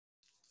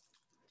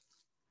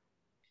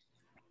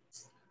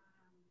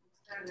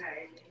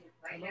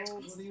Hello,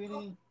 good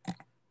evening.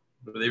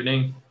 Good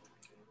evening.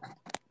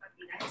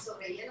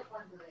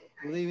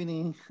 Good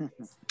evening.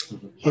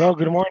 Hello,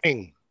 good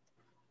morning.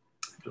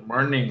 Good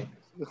morning.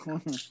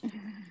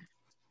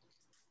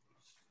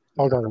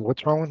 Hold on,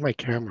 what's wrong with my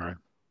camera?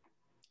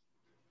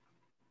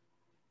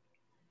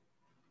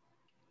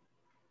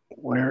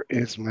 Where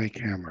is my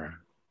camera?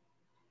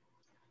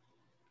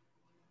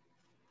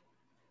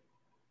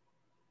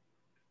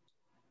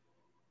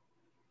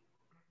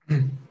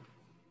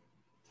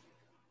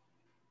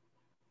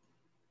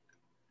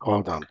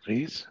 Hold on,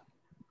 please.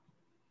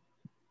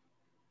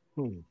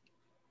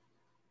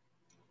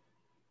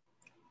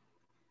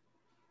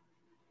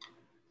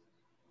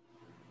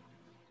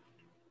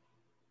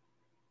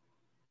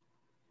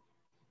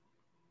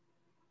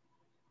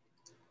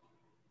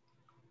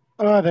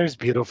 Oh, there's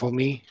beautiful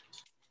me.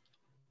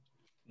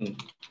 Okay.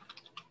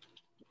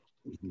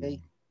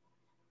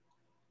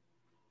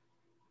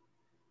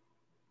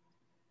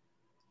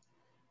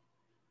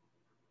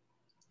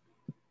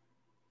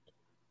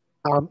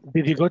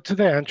 Did you go to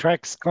the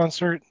Anthrax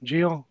concert,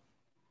 Gio?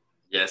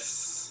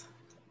 Yes.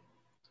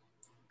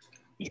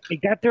 I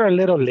got there a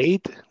little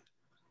late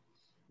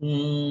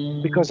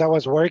because I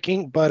was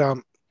working, but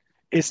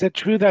is it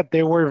true that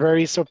they were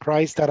very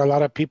surprised that a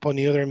lot of people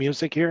knew their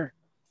music here?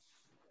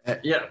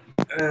 Yeah.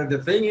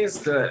 The thing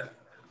is that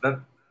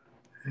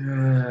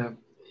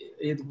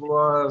it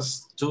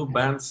was two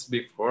bands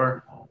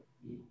before.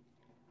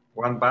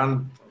 One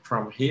band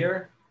from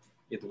here,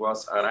 it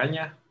was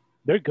Araña.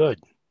 They're good.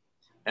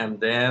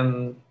 And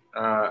then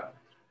a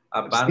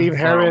band Steve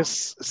from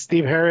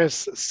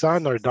Harris'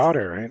 son or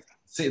daughter, right?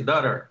 See,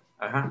 daughter.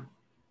 I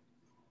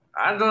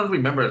don't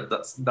remember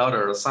the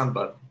daughter or son,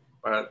 but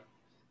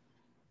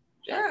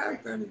yeah,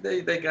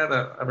 they got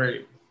a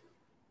very.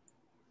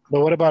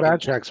 But what about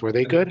Anthrax? Were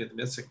they good?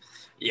 Music.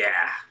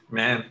 Yeah,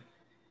 man.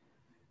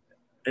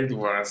 It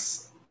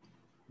was.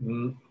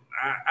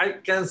 I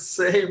can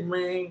say,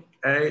 man,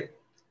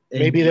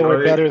 Maybe they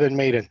were better than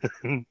Maiden.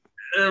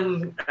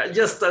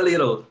 Just a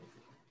little.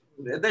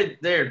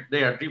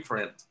 They are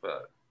different,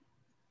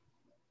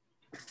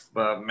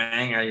 but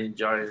man, I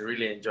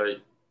really enjoy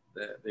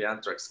the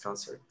Anthrax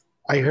concert.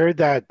 I heard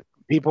that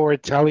people were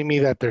telling me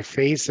that their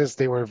faces,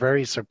 they were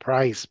very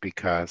surprised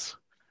because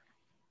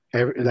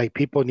like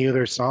people knew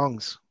their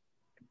songs.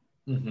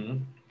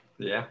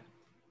 Yeah.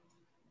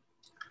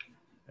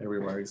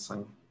 Everybody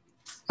sang.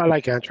 I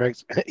like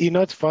Anthrax. You know,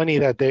 it's funny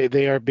that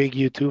they are big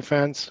U2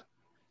 fans.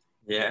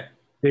 Yeah.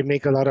 They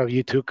make a lot of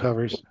U2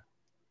 covers.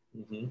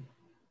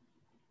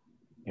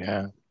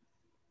 Yeah.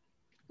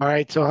 All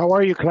right. So how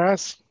are you,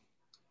 class?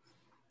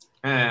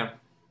 Man,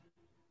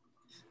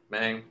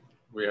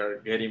 we are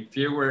getting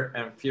fewer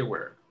and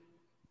fewer.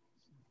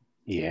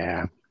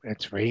 Yeah,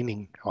 it's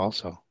raining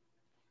also.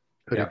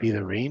 Could it be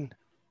the rain?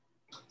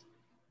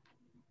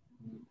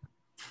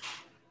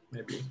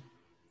 Maybe.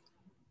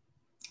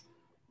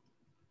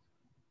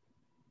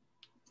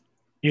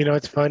 You know,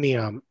 it's funny.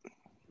 I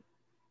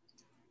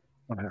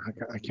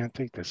can't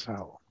take this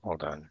out.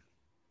 Hold on.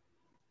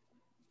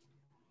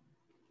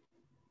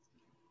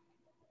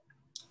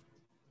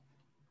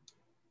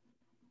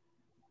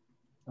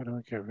 How do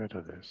I get rid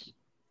of this?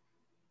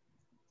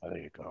 Oh, there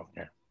you go.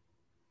 Okay.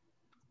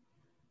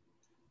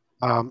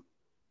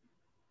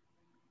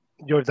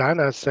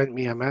 Jordana sent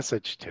me a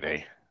message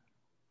today.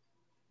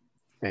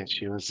 And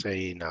she was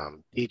saying,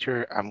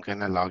 teacher, I'm going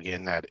to log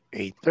in at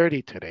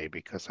 8:30 today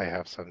because I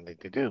have something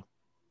to do.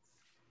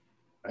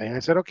 And I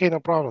said, okay, no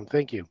problem.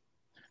 Thank you.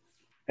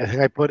 And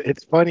then I put,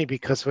 it's funny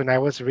because when I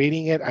was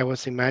reading it, I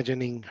was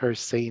imagining her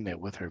saying it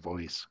with her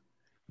voice.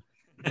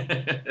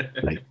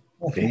 Like,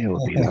 they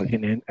will be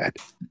logging in at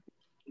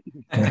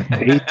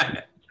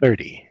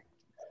 8:30.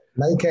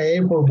 Like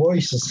Apple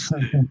voices.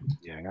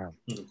 Yeah.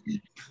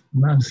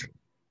 Nice.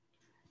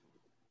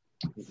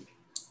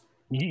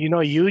 You know,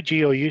 you,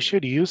 Gio, you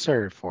should use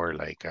her for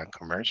like a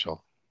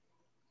commercial,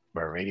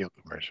 for a radio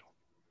commercial.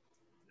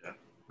 Yeah,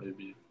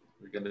 maybe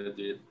we're going to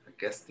do a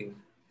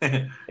casting.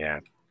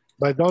 Yeah.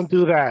 But don't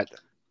do that.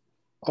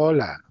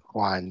 Hola,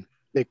 Juan.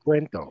 Te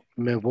cuento.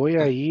 Me voy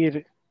a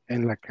ir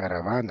en la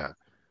caravana.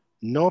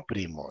 No,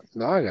 primo,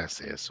 no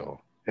hagas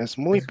eso. Es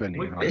muy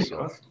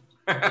peligroso.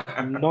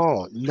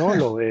 No, no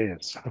lo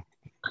es.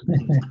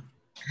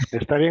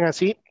 ¿Está bien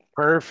así?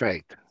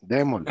 Perfect.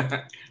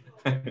 Démosle.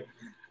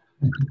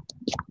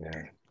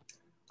 Yeah.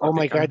 Oh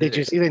my God, did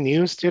you see the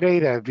news today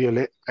that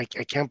Violet, I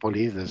can't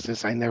believe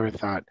this. I never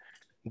thought.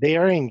 They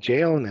are in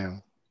jail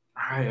now.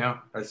 Yeah,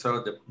 I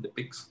saw the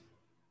pics.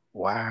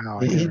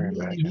 Wow, I never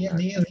imagined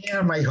that.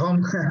 Near my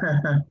home.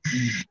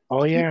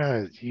 Oh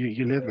yeah,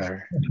 you live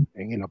there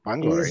in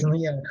Ilopango, Yes, right?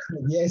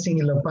 yes, in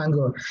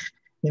Ilopango,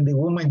 in the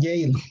woman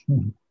jail.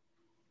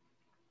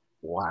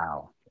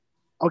 Wow.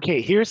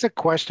 Okay, here's a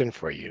question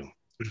for you.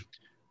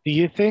 Do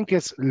you think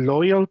it's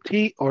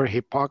loyalty or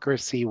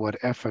hypocrisy what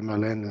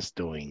FMLN is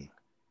doing?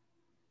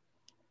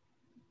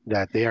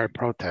 That they are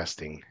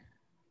protesting?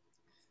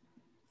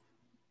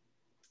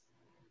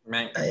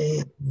 Man,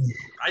 I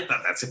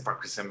thought that's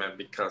hypocrisy, man,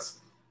 because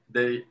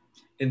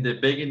in the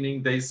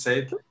beginning, they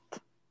said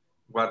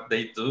what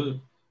they do.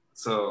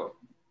 So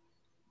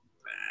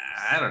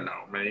I don't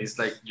know, man. It's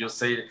like you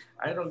say,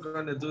 I don't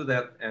gonna do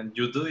that, and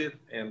you do it,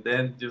 and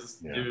then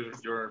just Yeah.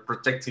 you're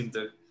protecting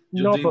you're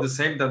No, doing but the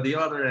same that the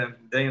other, and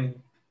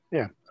then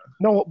yeah.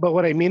 No, but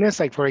what I mean is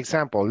like, for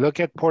example, look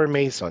at poor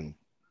Mason.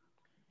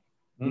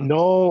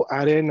 No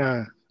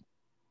arena,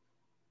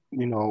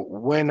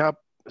 went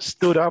up,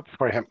 stood up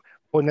for him.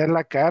 Poner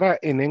la cara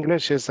in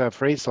English is a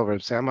phrasal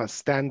verb. Se llama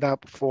stand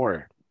up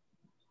for.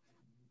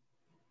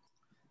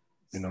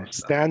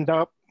 Stand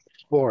up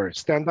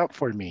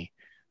for me,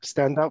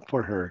 stand up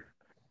for her.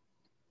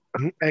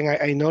 And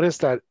I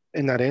noticed that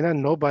in arena,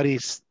 nobody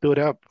stood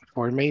up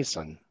for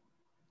Mason.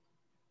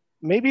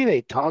 Maybe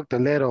they talked a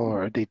little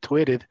or they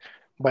tweeted,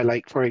 but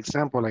like, for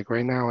example, like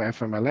right now,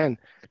 FMLN,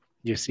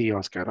 you see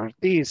Oscar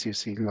Ortiz, you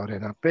see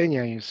Lorena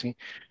Peña, you see,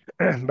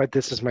 but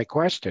this is my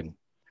question.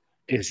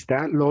 Is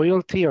that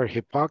loyalty or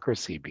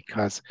hypocrisy?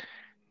 Because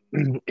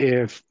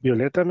if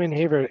Violeta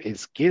Menhaver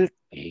is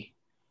guilty,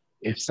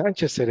 if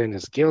Sanchez Seren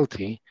is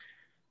guilty,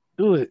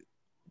 dude,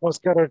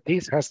 Oscar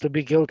Ortiz has to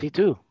be guilty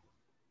too.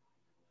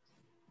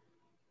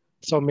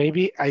 So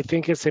maybe I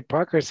think it's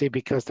hypocrisy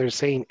because they're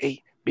saying,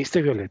 hey,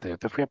 viste Violeta, yo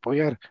te fui a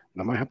apoyar,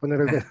 no me vas a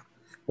poner el dedo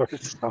or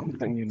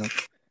something,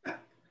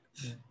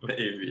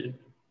 Maybe.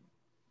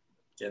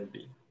 Can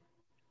be.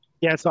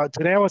 Yeah, so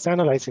today I was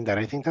analyzing that.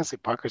 I think that's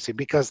hypocrisy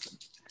because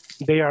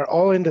they are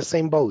all in the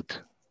same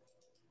boat.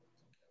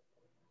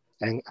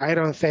 And I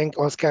don't think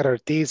Oscar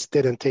Ortiz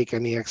didn't take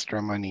any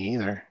extra money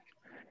either.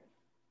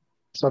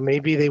 So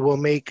maybe they will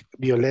make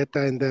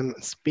Violeta and them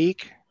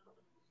speak.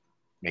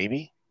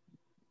 Maybe.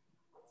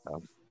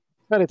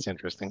 But it's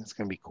interesting. It's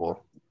going to be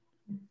cool.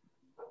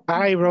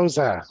 Hi,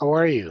 Rosa. How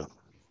are you?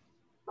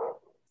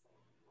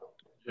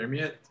 Hear me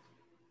yet?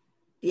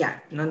 Yeah,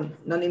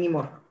 not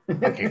anymore.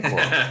 Okay, cool.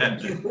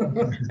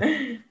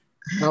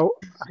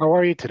 How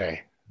are you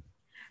today?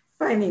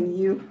 Fine, and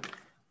you?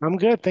 I'm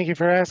good. Thank you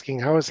for asking.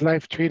 How is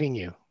life treating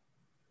you?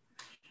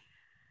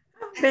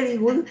 Very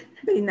good.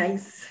 Very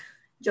nice.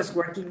 Just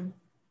working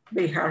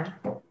very hard.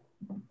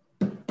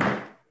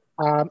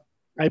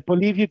 I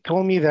believe you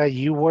told me that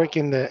you work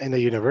in the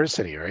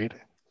university, right?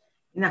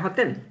 In a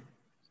hotel.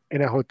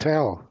 In a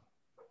hotel.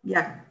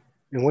 Yeah.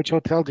 In which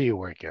hotel do you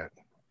work at?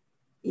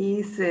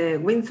 It's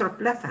Windsor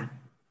Plaza.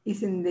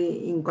 It's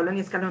in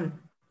Colonia Escalon.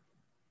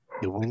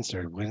 The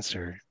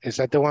Windsor. Is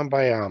that the one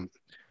by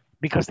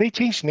because they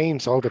change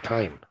names all the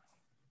time.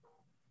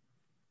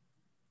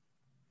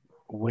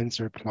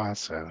 Windsor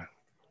Plaza.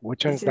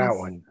 Which one's that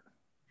one?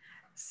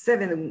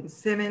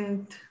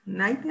 7th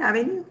 9th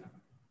Avenue.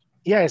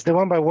 Yeah, it's the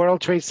one by World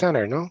Trade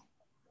Center, no?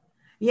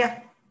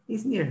 Yeah,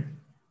 it's near.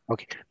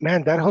 Okay,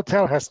 man, that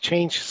hotel has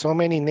changed so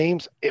many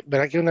names.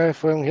 ¿Verdad que una vez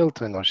fue un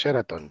Hilton or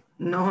Sheraton?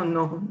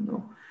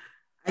 No.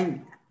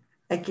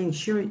 I can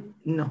sure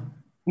no.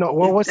 No,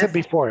 what was it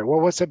before?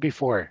 What was it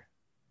before?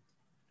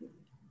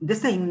 The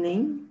same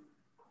name.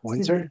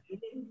 Windsor?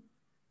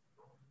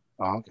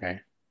 Oh,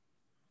 okay.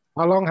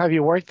 How long have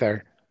you worked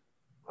there?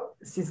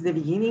 Since the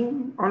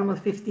beginning,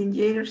 almost 15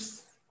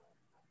 years.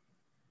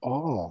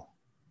 Oh.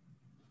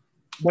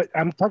 But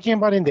I'm talking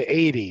about in the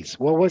 80s.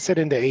 What was it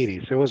in the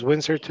 80s? It was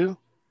Windsor too?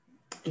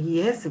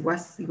 Yes, it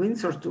was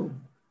Windsor too.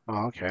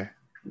 Oh, okay.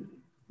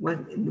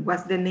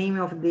 What's the name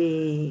of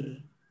the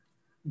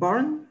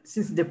born?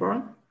 Since the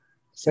born?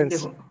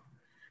 Since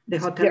the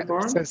hotel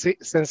born?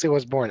 Since it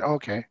was born.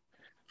 Okay.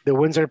 The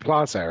Windsor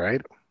Plaza,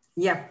 right?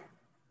 Yeah.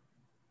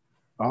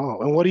 Oh,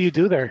 and what do you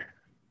do there,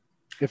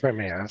 if I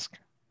may ask?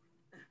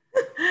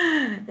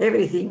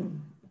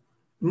 Everything.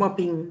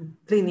 Mopping,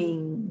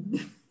 cleaning,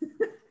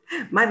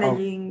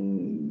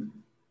 managing,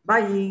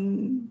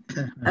 buying,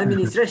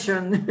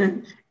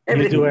 administration.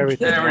 You do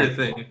everything.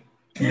 Everything.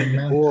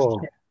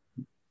 Cool.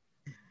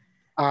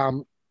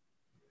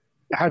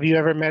 Have you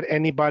ever met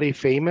anybody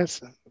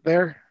famous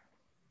there?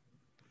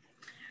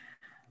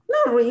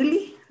 Not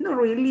really.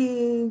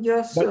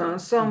 Just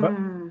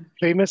some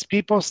famous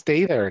people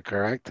stay there,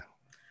 correct?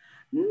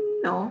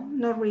 No,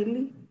 not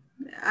really.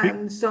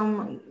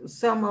 Some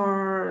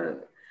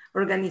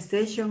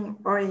organization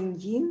or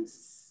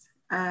engines,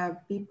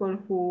 people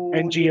who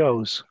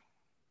NGOs,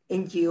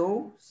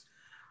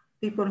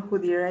 people who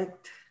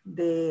direct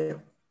the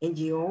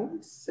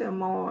NGOs,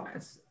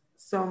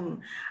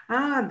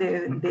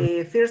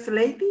 the first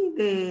lady,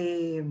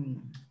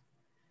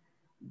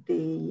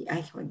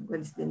 what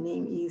is the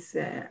name is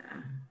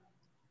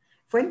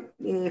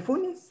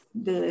Funes,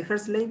 the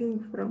first lady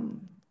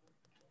from.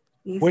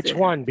 Which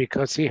one?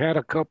 Because he had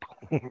a couple.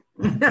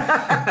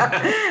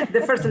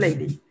 The first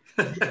lady.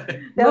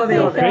 No,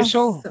 the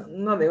official?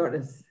 No, the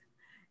others.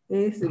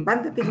 Is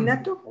Banda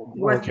Pignato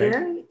was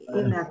there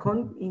in a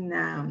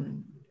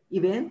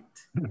event.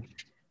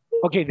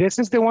 Okay, this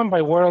is the one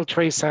by World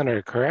Trade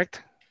Center,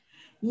 correct?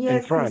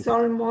 Yes, it's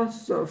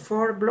almost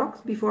 4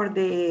 blocks before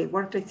the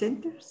World Trade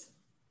Centers.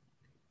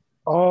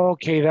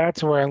 Okay,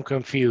 that's where I'm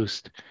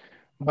confused.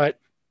 But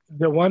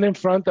the one in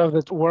front of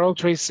the World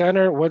Trade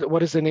Center,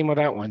 what is the name of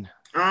that one?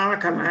 Ah,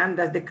 come on,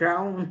 that's the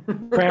Crown.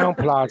 Crown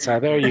Plaza,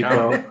 there you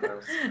go.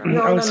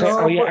 No,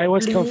 Oh yeah, I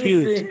was please,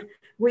 confused.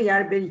 We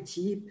are very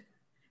cheap.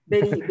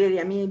 Very,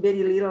 I mean,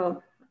 very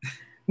little.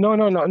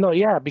 No.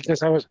 Yeah,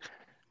 because I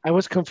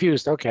was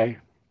confused. Okay.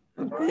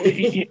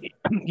 Okay.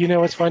 You know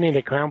what's funny?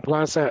 The Crown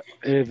Plaza,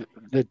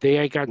 the day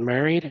I got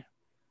married,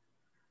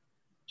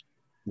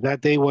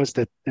 that day was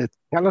the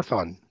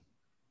telethon.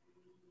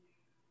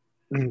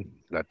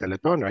 La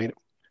Teleton, right?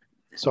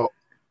 So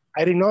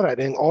I didn't know that.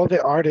 And all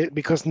the artists,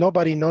 because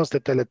nobody knows the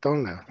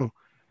Teleton now.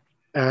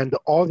 And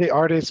all the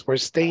artists were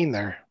staying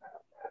there.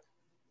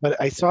 But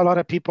I saw a lot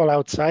of people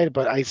outside,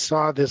 but I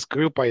saw this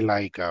group I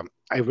like. I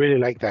really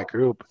like that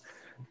group.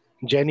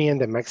 Jenny and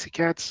the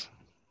Mexicats,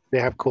 they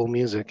have cool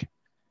music.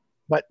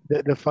 But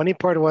the funny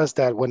part was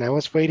that when I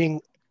was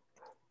waiting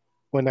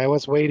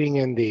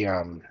in the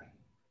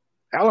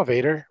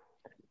elevator,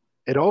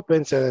 it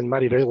opens and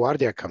Maribel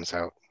Guardia comes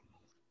out.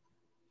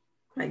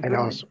 My And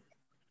goodness.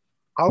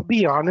 I'll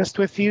be honest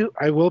with you.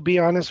 I will be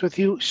honest with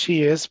you.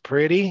 She is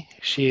pretty.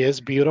 She is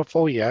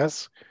beautiful,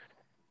 yes.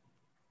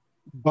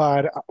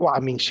 But, well, I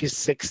mean, she's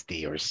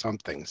 60 or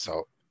something.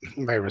 So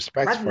my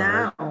respects But for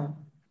her. now,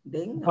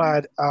 they know.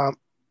 But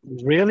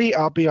really,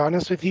 I'll be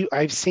honest with you.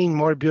 I've seen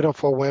more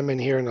beautiful women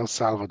here in El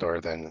Salvador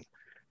than,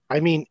 I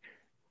mean,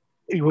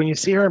 when you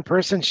see her in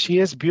person, she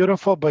is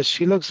beautiful, but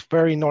she looks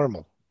very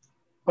normal.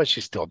 But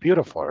she's still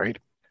beautiful, right?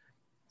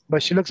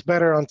 But she looks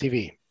better on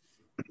TV.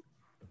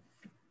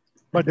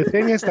 But the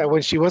thing is that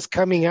when she was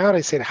coming out,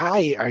 I said,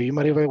 "Hi, are you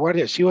Maribel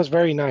Guardia?" She was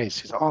very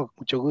nice. She said, "Oh,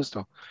 mucho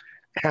gusto."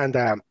 And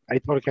I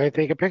told her, "Can I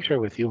take a picture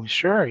with you?"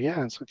 Sure,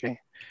 yeah, it's okay.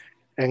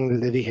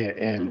 And le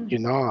dije, you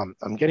know,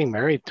 I'm getting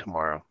married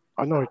tomorrow.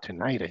 Oh, no,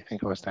 tonight. I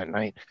think it was that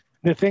night.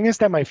 The thing is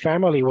that my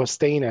family was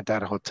staying at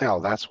that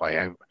hotel. That's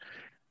why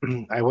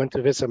I went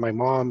to visit my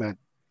mom, and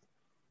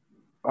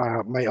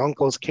my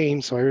uncles came,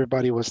 so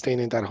everybody was staying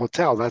in that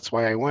hotel. That's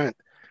why I went.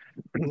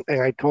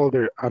 And I told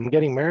her, I'm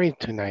getting married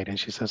tonight. And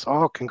she says,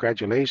 oh,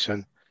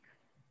 congratulations.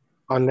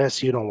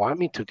 Unless you don't want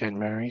me to get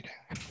married.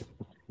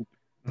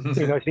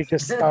 You know, she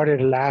just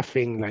started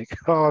laughing like,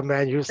 oh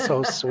man, you're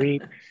so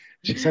sweet.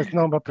 She says,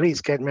 no, but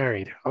please get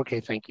married. Okay,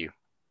 thank you.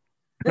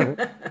 And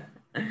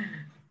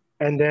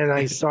then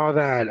I saw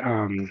that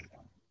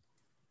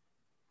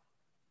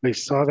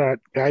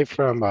guy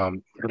from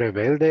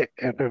Rebelde,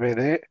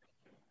 RBD,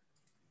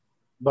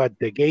 but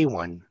the gay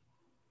one.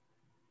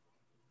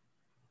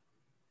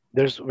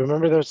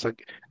 Remember there's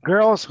like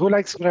girls who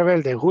likes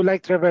Rebelde, who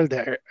liked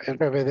Rebelde,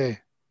 RBD.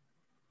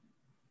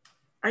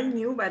 I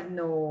knew, but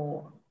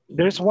no.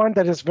 There's one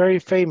that is very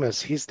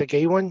famous. He's the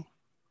gay one.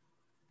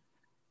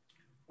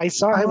 I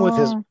saw him with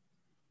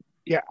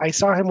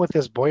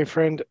his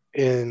boyfriend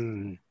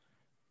in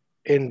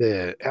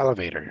the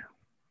elevator,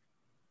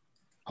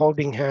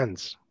 holding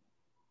hands.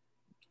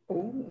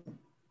 Oh.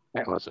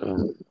 That was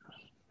a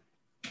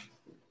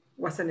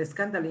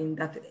scandal in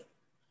that.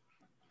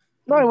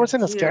 no, it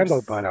wasn't a years.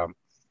 scandal, but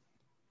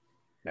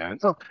yeah,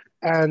 no,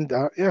 and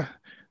yeah,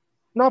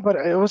 no, but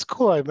it was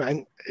cool.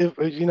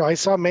 You know, I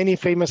saw many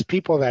famous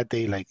people that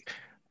day, like,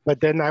 but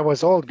then I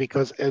was old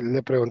because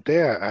le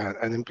pregunté a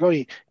an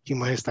employee, ¿quién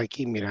más está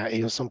aquí? Mira,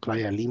 ellos son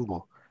Playa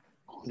Limbo.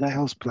 Who the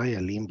hell's Playa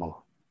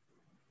Limbo?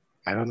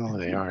 I don't know who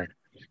they are.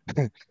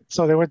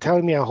 So they were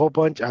telling me a whole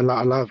bunch, a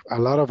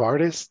lot of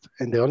artists,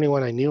 and the only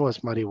one I knew was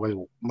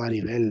Maribel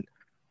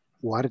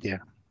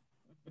Guardia.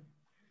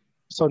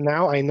 So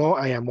now I know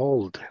I am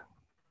old.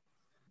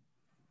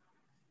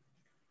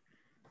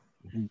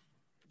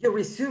 You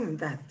resume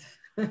that.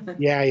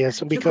 Yeah,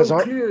 yes, because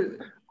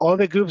all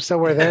the groups that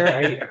were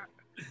there,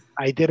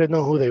 I didn't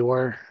know who they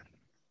were.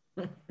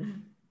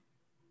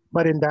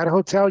 But in that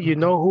hotel, you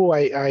know who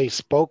I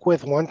spoke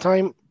with one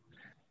time?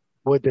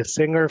 With the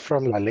singer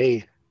from La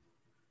Ley.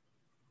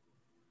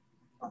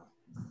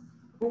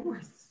 Who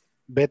was?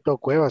 Beto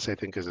Cuevas, I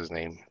think is his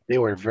name. They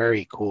were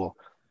very cool.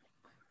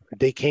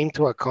 They came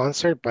to a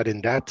concert, but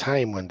in that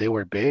time when they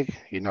were big,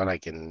 you know,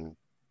 like in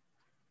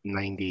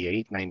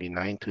 98,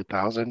 99,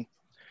 2000.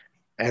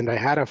 And I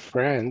had a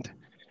friend,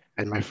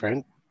 and my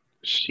friend,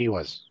 she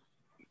was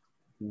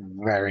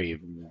very,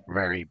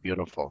 very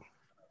beautiful.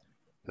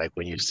 Like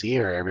when you see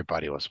her,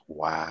 everybody was,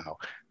 wow.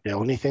 The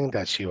only thing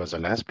that she was a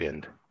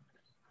lesbian,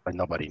 but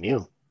nobody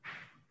knew.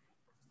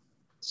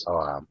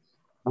 So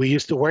we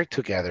used to work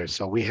together.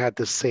 So we had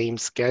the same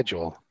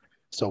schedule.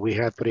 So we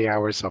had 3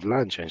 hours of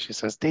lunch. And she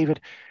says,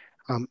 David,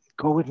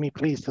 go with me,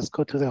 please. Let's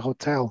go to the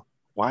hotel.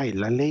 Why?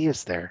 La Ley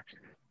is there.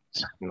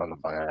 No, no,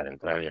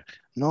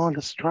 no,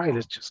 let's try.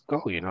 Let's just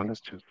go, you know,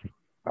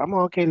 I'm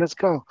okay, let's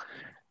go.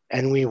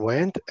 And we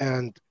went,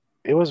 and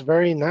it was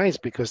very nice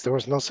because there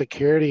was no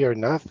security or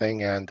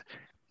nothing. And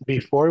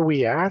before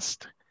we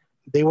asked,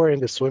 they were in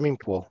the swimming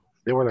pool.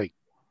 They were like,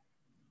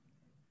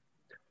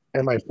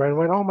 and my friend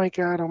went, oh my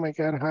God,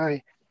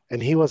 hi.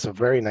 And he was a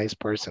very nice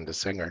person, the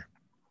singer.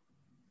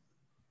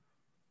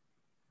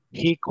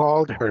 He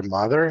called her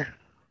mother.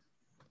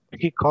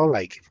 He called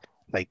like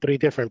 3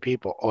 different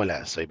people.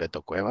 Hola, soy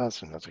Beto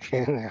Cuevas. And I was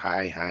like,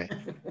 hi.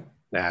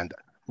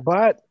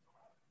 But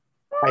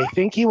I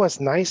think he was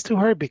nice to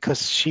her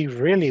because she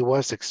really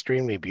was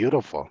extremely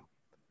beautiful.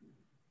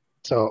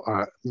 So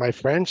my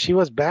friend, she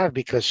was bad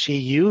because she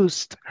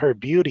used her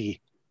beauty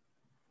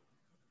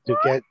to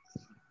get,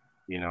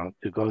 you know,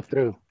 to go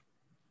through.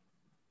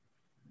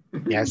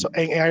 Yeah, so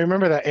and I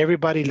remember that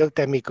everybody looked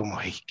at me como,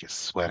 ay, qué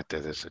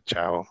suerte de ese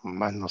chavo,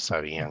 más no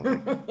sabían.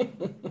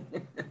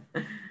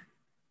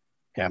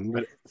 Yeah,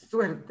 but,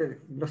 Suerte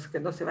los que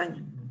no se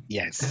bañan.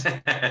 yes.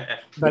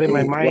 But in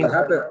my Hey, mind, what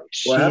happened,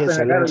 she is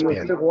a Ricardo?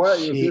 lesbian.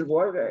 You feel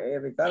work,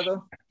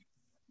 Ricardo?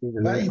 She's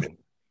a Right. lesbian.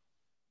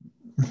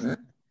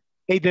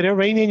 Hey, did it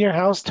rain in your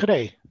house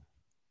today?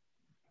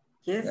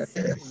 Yes,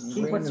 It's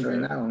it was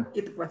raining right now.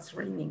 It was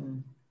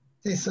raining.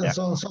 It's Yeah.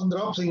 some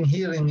drops in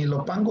here in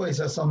Ilopango. It's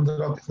some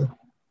drops.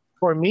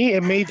 For me,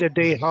 it made the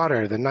day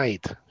hotter, the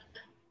night.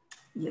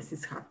 Yes,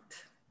 it's hot.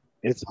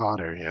 It's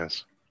hotter,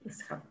 yes.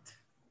 It's hot.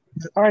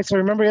 All right, so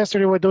remember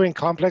yesterday we're doing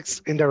complex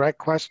indirect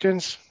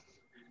questions?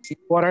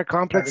 What are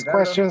complex Ricardo?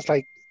 questions?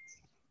 Like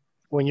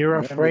when you're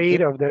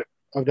afraid of the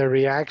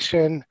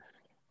reaction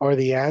or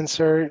the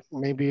answer,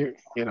 maybe,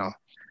 you know,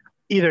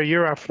 either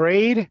you're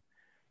afraid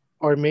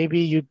or maybe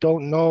you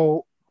don't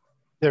know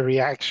the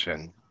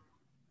reaction.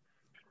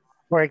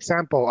 For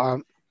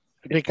example,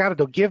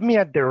 Ricardo, give me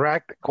a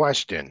direct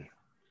question.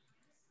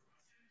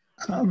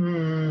 I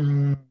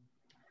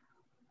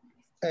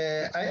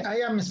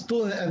am a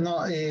student.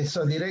 No, it's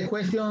a direct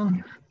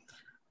question.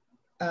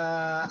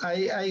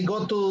 I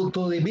go to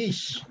the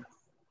beach.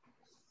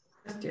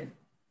 Question.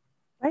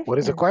 What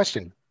is the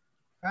question?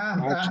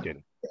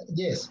 Question.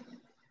 Yes.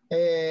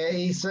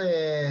 Is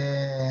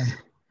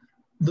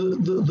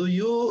do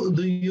you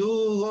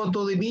go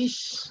to the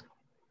beach?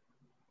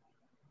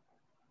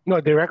 No,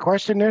 direct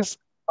question is,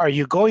 are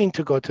you going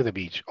to go to the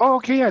beach? Oh,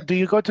 okay, yeah. Do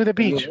you go to the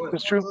beach?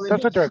 That's true.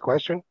 That's a direct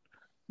question.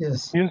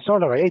 Yes.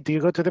 Hey, do you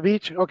go to the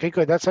beach? Okay,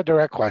 good. That's a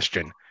direct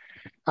question.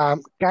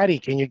 Gary,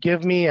 can you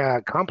give me a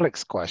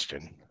complex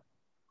question?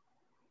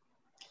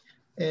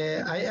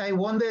 I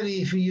wonder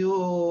if you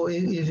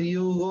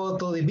go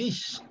to the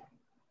beach.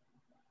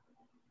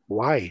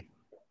 Why?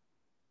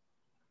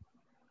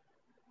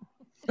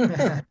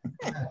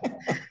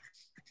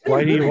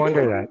 Why do you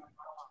wonder that?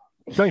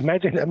 No,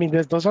 imagine, I mean,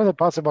 those are the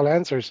possible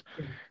answers.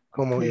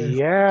 Como,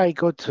 yeah, I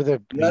go to the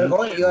beach.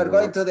 You are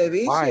going to the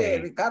beach, Why?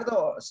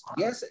 Ricardo?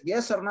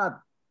 Yes or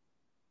not?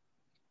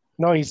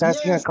 No, he's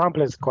asking a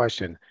complex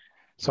question.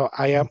 So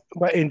I am,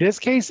 but in this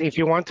case, if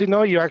you want to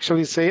know, you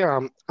actually say,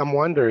 I'm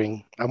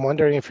wondering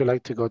if you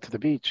like to go to the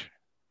beach.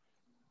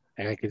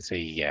 And I can say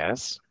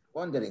yes.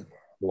 Wondering.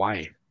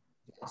 Why?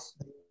 Yes.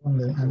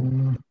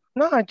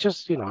 No, I'm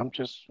just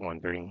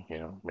wondering, you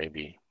know,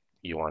 maybe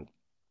you want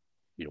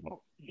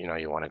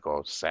to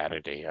go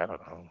Saturday. I don't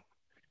know.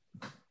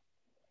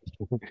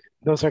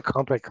 Those are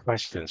complex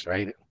questions,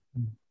 right?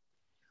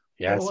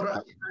 Yes.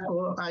 Or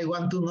I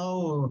want to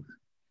know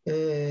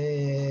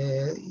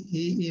if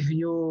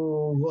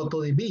you go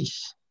to the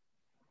beach.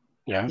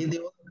 Yeah. Is the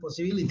other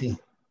possibility.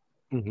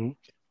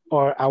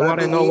 Or I want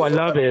to know what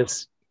love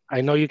is.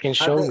 I know you can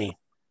show me.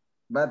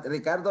 But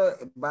Ricardo,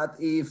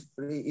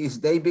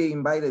 if David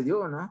invited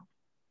you, no?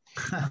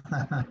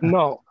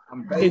 No.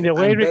 In the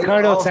way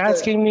Ricardo's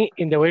asking me,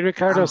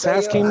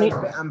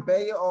 I'm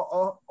pay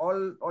all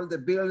the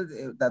bills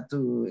that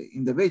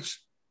in the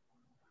beach.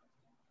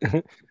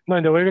 No,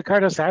 in the way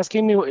Ricardo's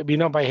asking me, you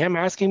know, by him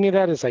asking me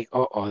that, it's like,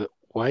 oh,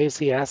 why is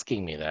he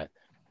asking me that?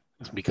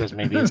 It's because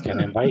maybe he's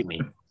gonna invite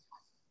me.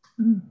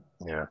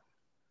 Yeah.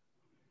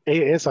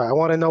 Hey, Issa, I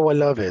want to know what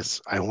love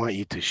is. I want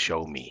you to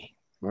show me.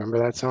 Remember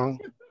that song?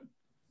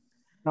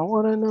 I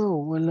want to know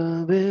what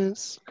love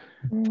is.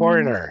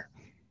 Foreigner.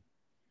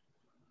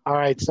 All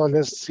right, so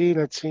let's see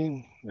the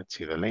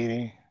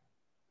lady.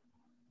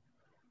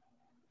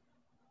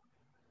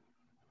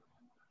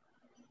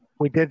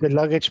 We did the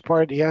luggage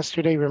part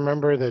yesterday.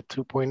 Remember the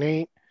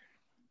 2.8?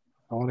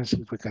 I want to see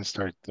if we can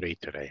start 3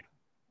 today.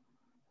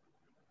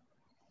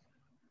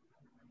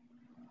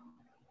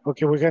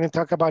 Okay, we're going to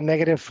talk about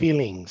negative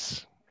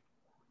feelings.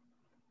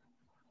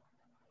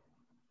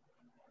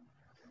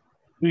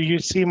 Do you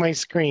see my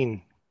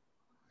screen?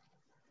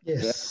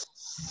 Yes.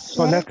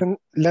 So lesson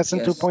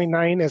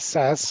 2.9 is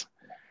says,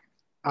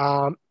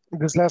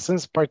 this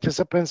lesson's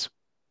participants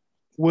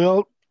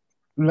will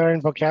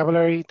learn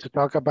vocabulary to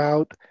talk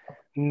about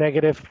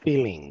negative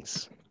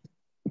feelings.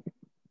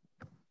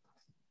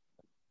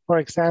 For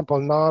example,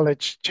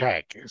 knowledge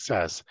check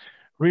says,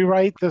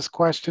 rewrite these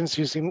questions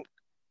using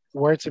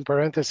words in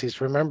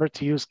parentheses. Remember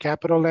to use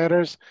capital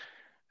letters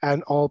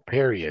and all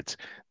periods.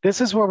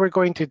 This is what we're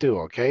going to do,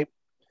 okay?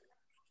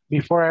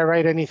 Before I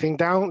write anything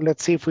down,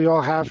 let's see if we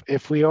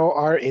all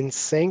are in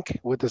sync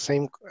with the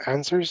same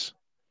answers.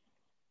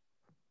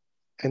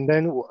 And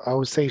then I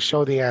will say,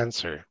 show the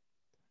answer.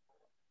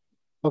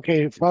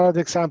 Okay, follow the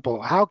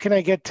example. How can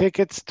I get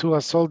tickets to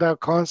a sold out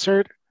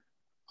concert?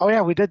 Oh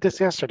yeah, we did this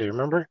yesterday,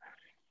 remember?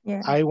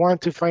 Yeah. I want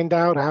to find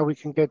out how we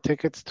can get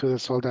tickets to the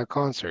sold out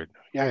concert.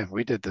 Yeah,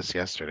 we did this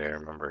yesterday, I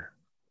remember.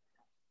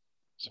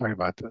 Sorry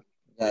about that.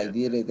 Yeah, I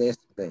did it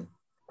yesterday.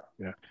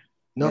 Yeah.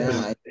 No,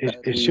 yeah, but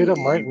it should have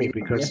marked me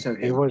because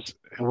it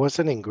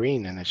wasn't in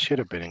green and it should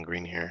have been in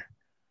green here.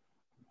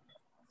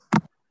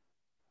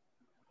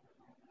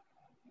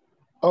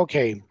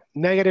 Okay,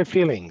 negative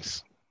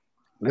feelings.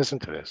 Listen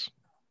to this.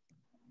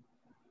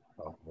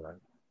 Oh, right.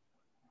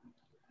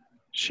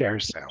 Share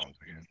sound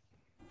again.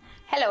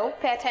 Hello,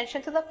 pay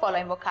attention to the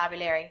following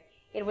vocabulary.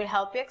 It will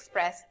help you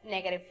express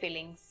negative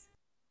feelings.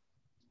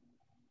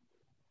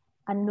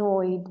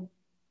 Annoyed,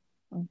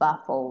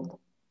 baffled,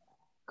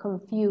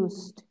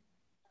 confused,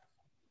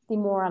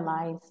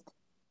 demoralized,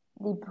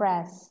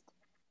 depressed,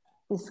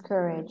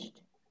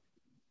 discouraged,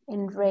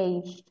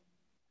 enraged,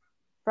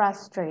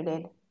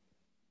 frustrated,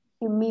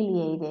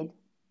 humiliated,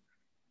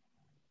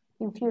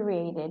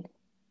 infuriated,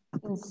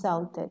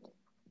 insulted,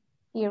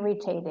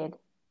 irritated,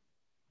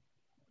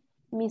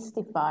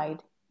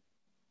 mystified,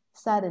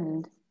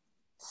 saddened,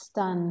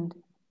 stunned.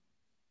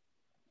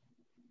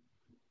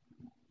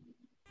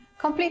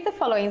 Complete the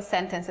following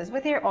sentences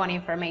with your own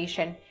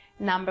information.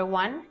 Number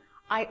 1,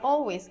 I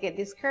always get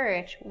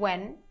discouraged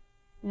when.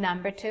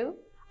 Number 2,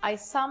 I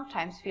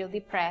sometimes feel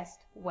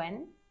depressed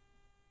when.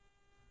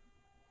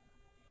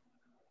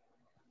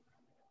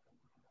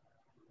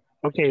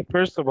 Okay,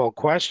 first of all,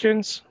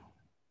 questions?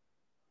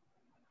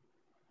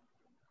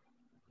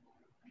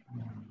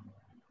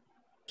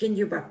 Can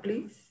you back,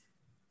 please?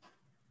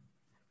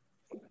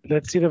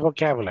 Let's see the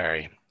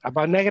vocabulary.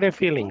 About negative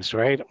feelings,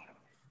 right?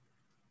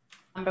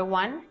 Number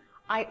 1,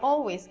 I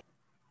always.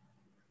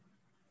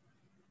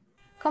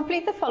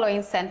 Complete the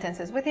following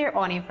sentences with your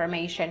own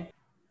information.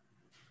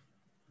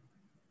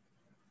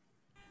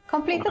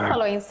 Complete the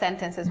following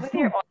sentences with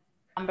your own.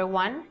 Number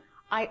 1,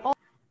 I always.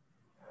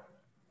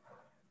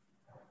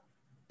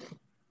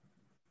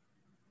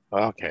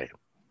 Okay.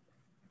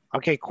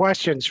 Okay,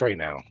 questions right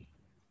now.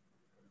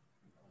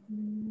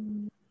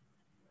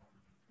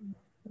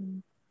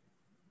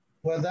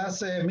 What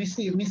does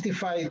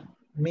mystified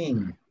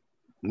mean?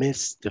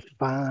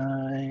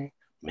 Mystify,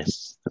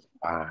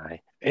 mystify.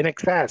 In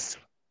excess.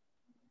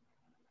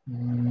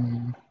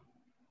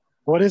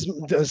 What is,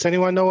 does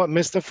anyone know what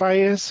mystify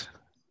is?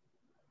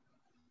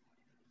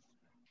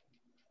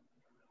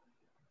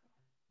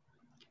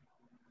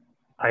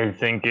 I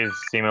think it's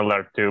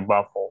similar to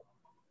baffle.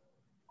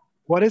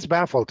 What is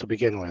baffle to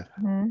begin with?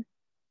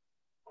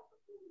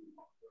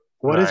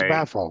 What is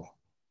baffle?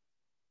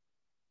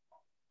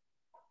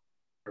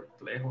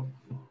 Perplejo.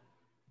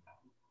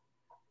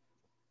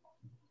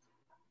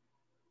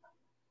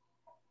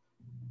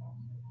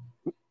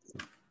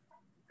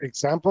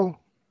 Example?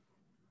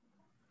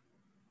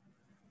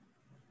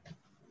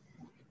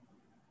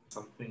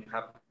 Something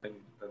happened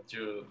that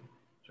you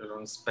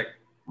don't expect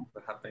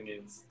to happen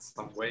in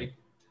some way.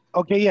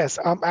 Okay, yes.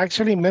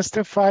 Actually,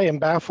 mystify and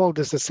baffled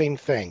is the same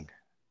thing,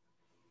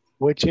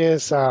 which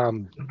is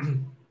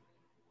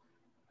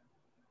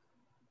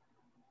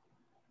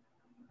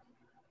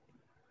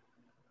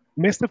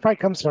mystify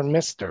comes from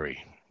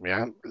mystery.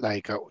 Yeah,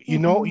 like you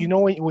know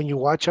when you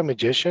watch a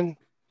magician,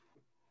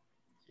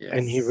 Yes.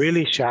 and he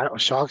really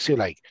shocks you,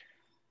 like,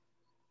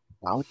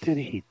 how did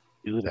he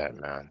do that,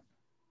 man?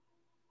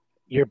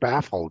 You're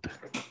baffled.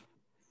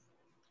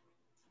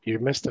 You're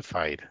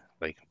mystified.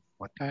 Like,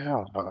 what the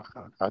hell?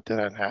 How did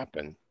that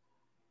happen?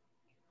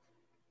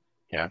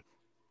 Yeah.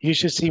 You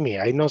should see me.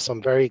 I know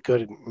some very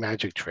good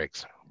magic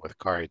tricks with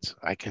cards.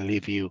 I can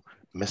leave you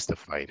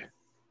mystified.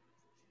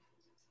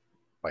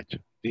 What? Do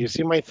you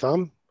see my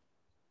thumb?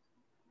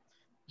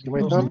 See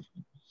my thumb?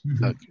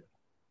 Look.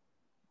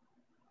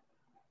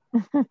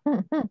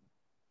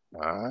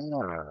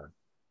 Ah.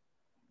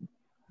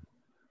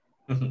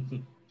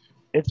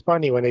 It's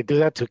funny when they do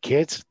that to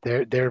kids.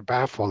 They're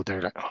baffled.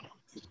 They're like, oh.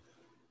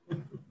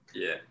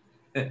 Yeah.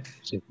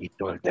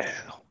 Chiquito el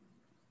dedo.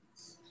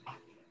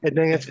 And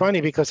then it's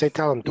funny because I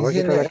tell them,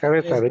 Isn't tuérquete la it-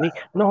 cabeza, it's vení.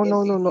 not-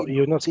 No, it's-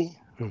 you know, see.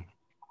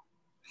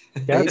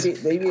 Yes.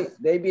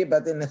 David,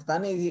 but in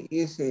Spanish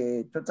is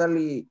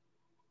totally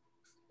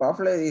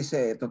baffled, is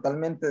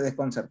totalmente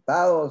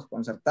desconcertado,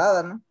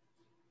 desconcertada, ¿no?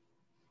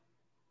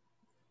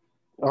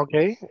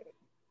 Okay.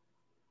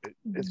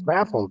 It's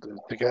baffled.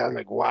 They're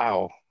like,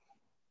 wow.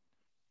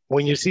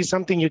 When you see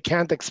something you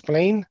can't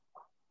explain,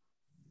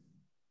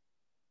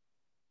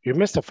 you're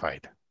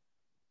mystified.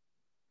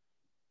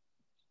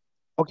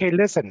 Okay,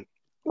 listen.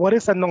 What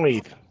is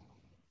annoyed?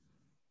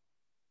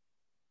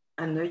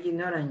 Annoying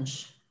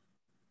orange.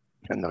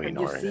 Annoying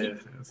Have you orange. seen?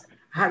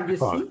 Have you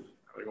Oh, seen?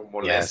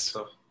 Algo yes.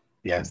 molesto.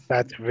 Yes,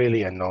 that's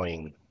really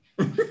annoying.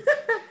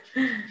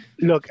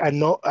 Look,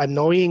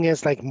 annoying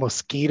is like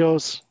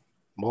mosquitoes,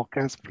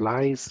 moscas,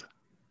 flies.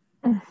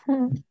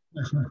 It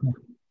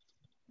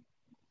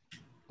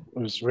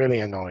was really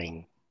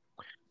annoying.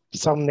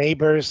 Some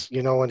neighbors,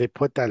 you know, when they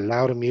put that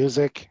loud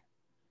music,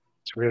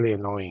 it's really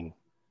annoying.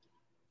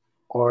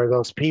 Or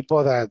those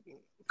people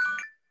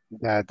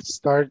that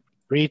start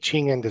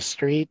preaching in the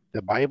street,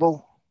 the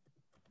Bible,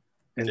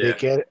 and they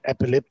get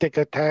epileptic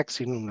attacks,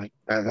 you know, like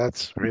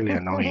that's really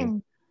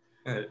annoying.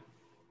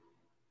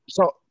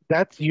 So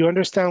you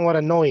understand what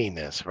annoying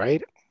is,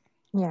 right?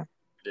 Yeah.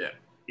 Yeah.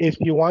 If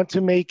you want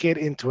to make it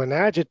into an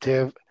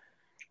adjective,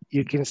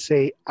 you can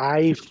say,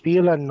 I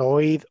feel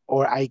annoyed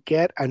or I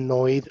get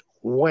annoyed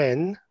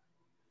when.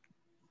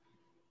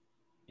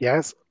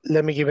 Yes,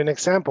 let me give you an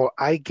example.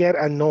 I get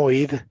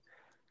annoyed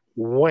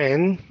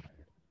when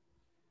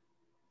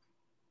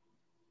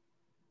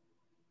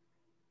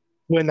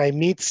When I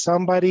meet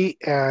somebody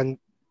and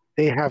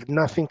they have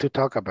nothing to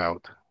talk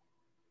about.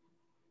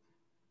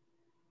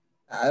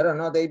 I don't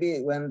know,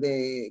 David, when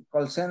the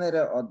call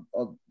center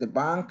of the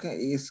bank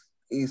is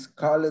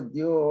calling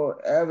you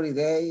every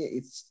day,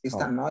 it's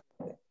annoying.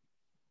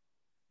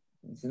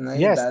 It's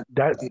annoying Yes,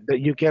 that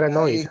you get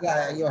annoyed.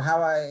 you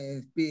have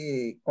a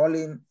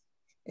calling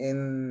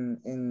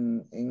in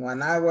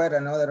 1 hour,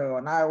 another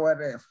 1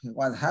 hour.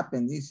 What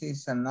happened? This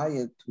is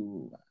annoying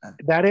to.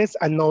 That is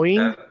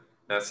annoying.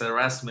 That's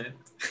harassment.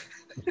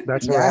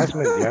 That's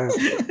harassment, yes.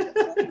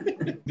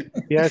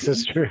 Yes,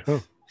 it's true.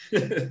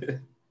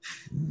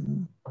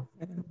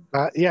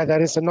 Yeah, that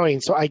is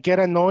annoying. So I get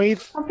annoyed.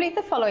 Complete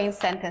the following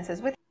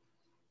sentences with.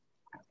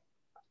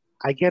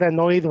 I get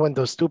annoyed when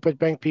those stupid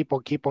bank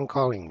people keep on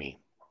calling me.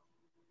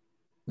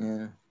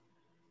 Yeah.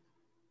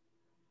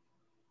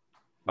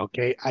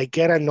 Okay, I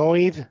get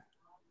annoyed,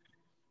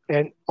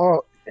 and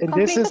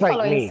this is like me. Complete the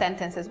following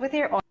sentences with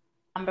your own.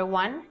 Number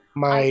one.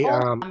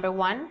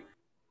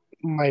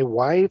 My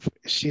wife,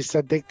 she's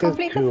addicted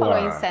Complete to. The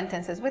following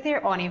sentences with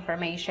your own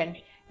information.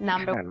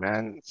 Number. Yeah,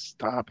 man,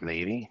 stop,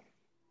 lady.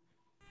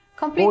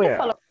 Complete the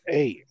following.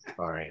 Hey,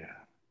 all right.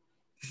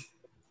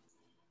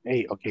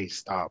 Hey, okay,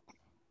 stop.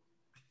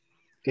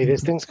 Okay,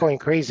 this thing's going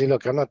crazy.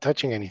 Look, I'm not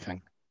touching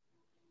anything.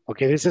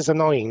 Okay, this is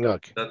annoying.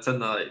 Look. That's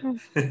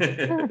annoying.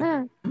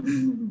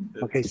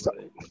 Okay, stop.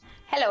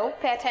 Hello,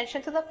 pay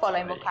attention to the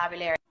following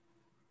vocabulary.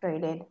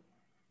 Rated.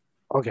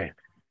 Okay.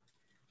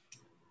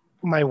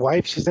 My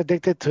wife, she's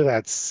addicted to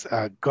that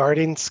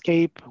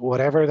Gardenscape,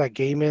 whatever that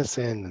game is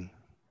in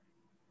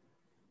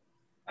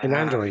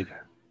Android.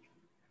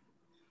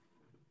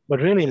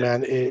 But really,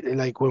 man,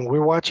 like when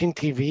we're watching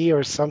TV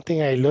or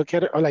something, I look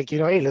at it, or like,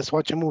 hey, let's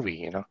watch a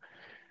movie,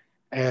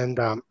 And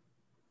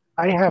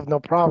I have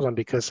no problem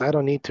because I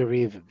don't need to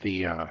read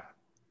the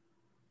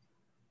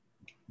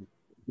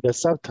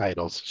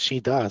subtitles.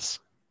 She does.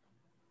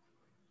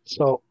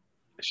 So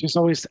she's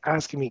always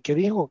asking me, ¿Qué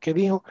dijo? ¿Qué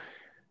dijo?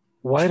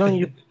 Why don't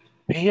you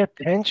pay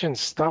attention?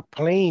 Stop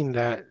playing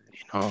that,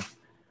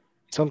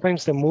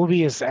 Sometimes the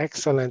movie is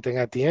excellent and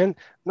at the end,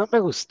 no me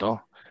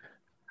gustó.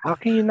 How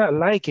can you not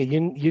like it?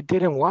 You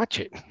didn't watch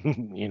it,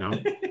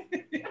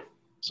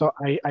 So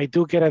I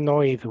do get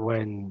annoyed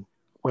when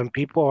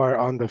people are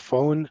on the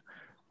phone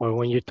or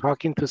when you're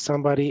talking to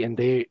somebody and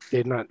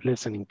they're not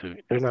listening to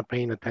you. They're not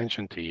paying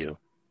attention to you.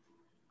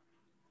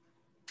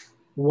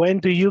 When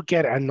do you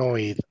get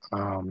annoyed?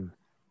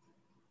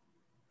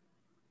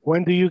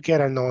 When do you get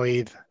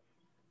annoyed,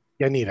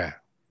 Yanira?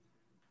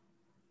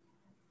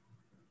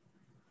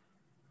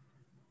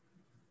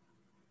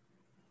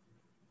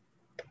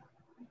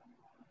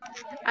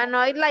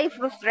 Annoyed, like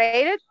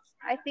frustrated,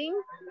 I think.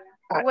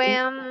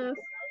 When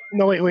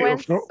no, wait. When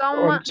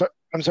someone...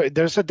 I'm sorry.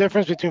 There's a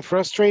difference between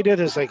frustrated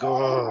is like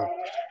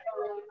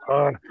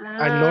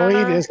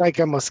annoyed is like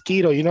a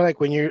mosquito. Like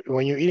when you're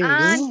eating.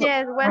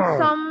 Yes, when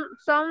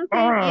something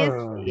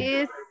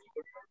is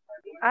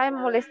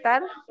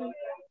molestar.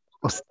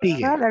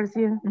 Hostigue. Bothers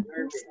you.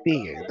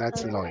 Hostigue.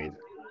 That's annoying.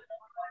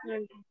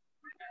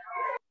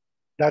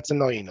 That's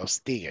annoying.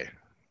 Hostigue.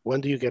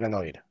 When do you get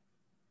annoyed?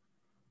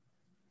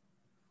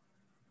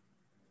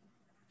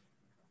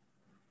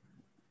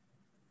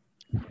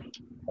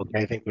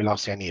 Okay, I think we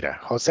lost Yanira.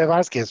 Jose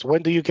Vasquez,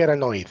 when do you get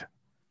annoyed?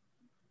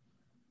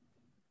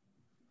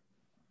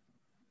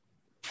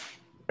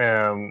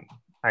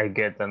 I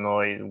get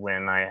annoyed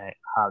when I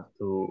have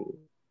to,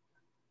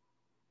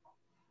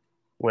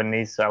 when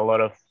it's a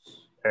lot of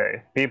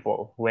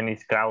people, when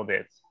it's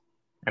crowded,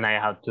 and I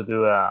have to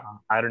do I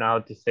don't know how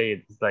to say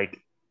it. It's like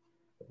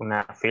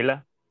una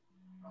fila.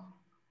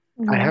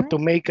 I have to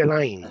make a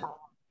line.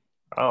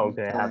 Oh,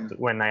 okay.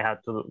 When I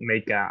have to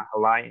make a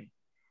line,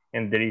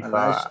 and there is a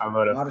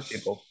lot of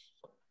people.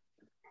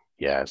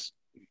 Yes,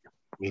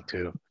 me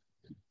too.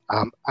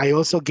 I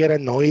also get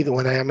annoyed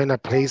when I am in a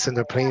place and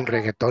they're playing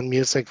reggaeton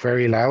music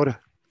very loud.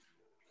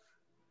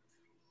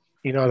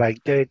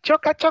 Like the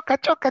choca, choca,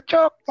 choca,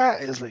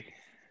 choca. It's like,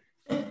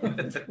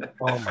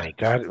 oh my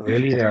God,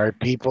 really? There are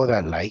people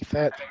that like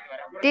that?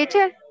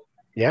 Teacher?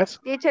 Yes?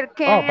 Teacher,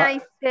 can I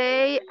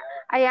say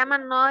I am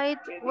annoyed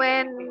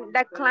when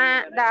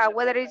the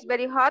weather is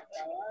very hot?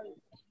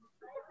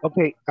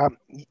 Okay,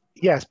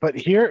 yes, but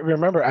here,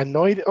 remember,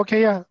 annoyed,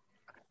 okay, yeah.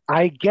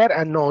 I get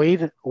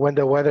annoyed when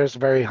the weather is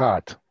very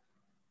hot.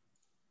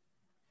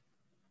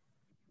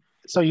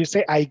 So you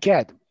say I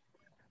get,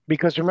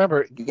 because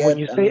remember, when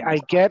you say I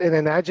get in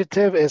an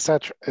adjective, it's a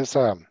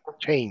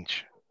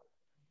change.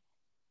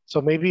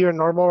 So maybe you're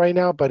normal right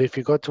now, but if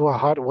you go to a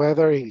hot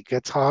weather, it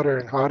gets hotter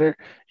and hotter,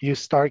 you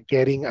start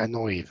getting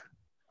annoyed.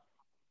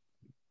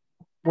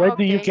 When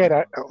do you get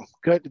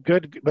good,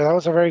 but that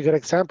was a very good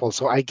example.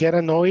 So I get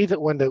annoyed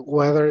when the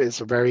weather is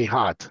very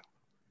hot.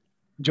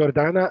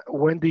 Jordana,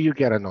 when do you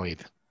get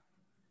annoyed?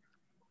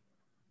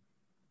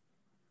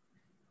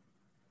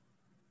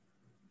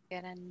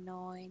 Get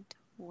annoyed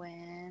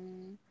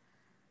when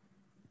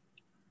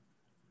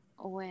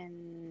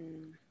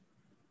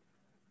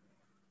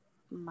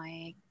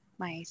my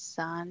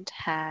son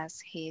has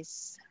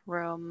his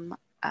room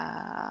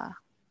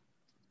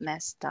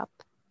messed up.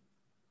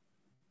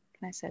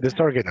 Can I say that?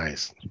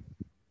 Disorganized.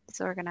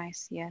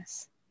 Disorganized,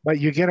 yes. But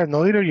you get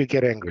annoyed or you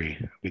get angry?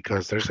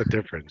 Because there's a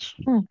difference.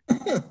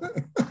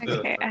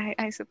 Okay,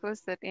 I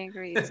suppose that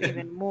angry is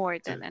even more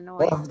than Both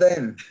annoying. of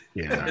them.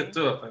 Yeah. Right?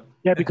 Two of them.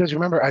 Yeah, because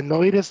remember,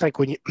 annoyed is like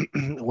when you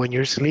when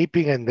you're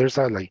sleeping and there's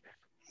a like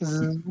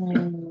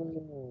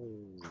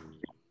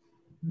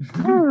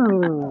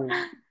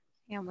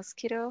Yeah,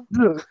 mosquito.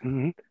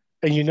 and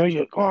you know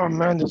you oh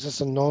man, this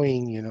is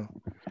annoying, you know.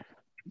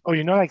 Or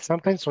you know, like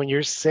sometimes when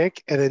you're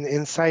sick and then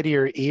inside of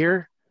your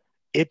ear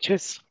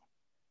itches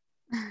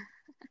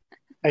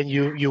and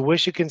you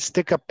wish you can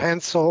stick a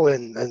pencil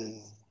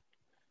and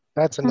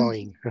that's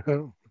annoying.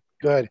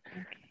 Good.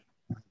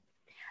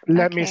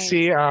 Let me Okay.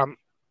 see.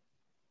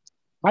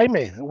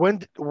 Jaime,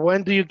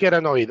 when do you get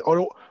annoyed?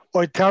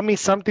 Or tell me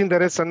something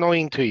that is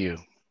annoying to you.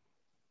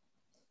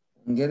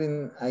 I'm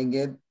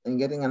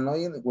getting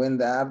annoyed when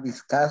they are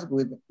discussed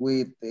with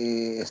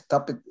a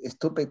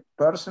stupid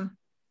person.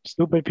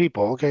 Stupid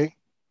people, okay.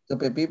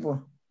 Stupid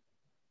people.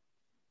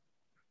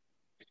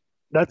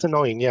 That's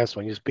annoying, yes,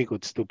 when you speak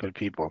with stupid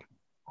people.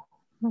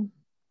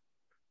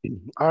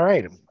 All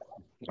right.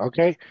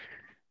 Okay.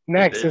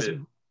 Next is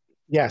David,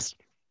 yes.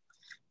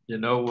 you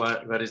know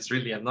what is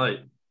really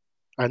annoying?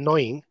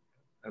 Annoying.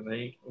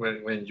 Annoying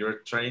when you're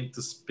trying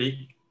to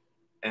speak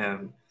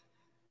and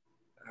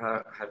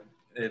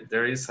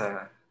there is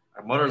a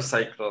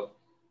motorcycle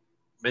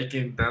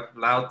making that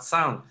loud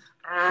sound.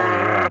 Oh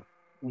yeah.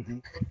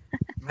 Mhm.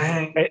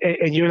 Man.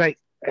 And you're like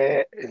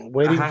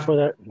waiting for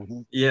that.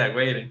 Yeah,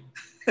 waiting.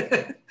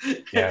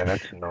 Yeah,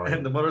 that's And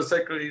annoying. the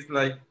motorcycle is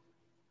like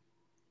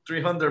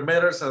 300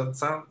 meters and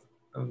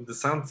the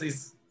sound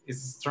is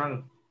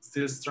strong,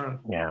 still strong.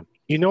 Yeah.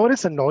 You know what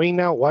is annoying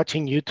now?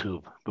 Watching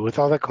YouTube with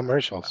all the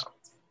commercials.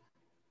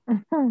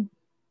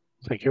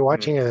 It's like you're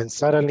watching it and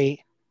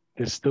suddenly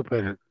this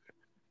stupid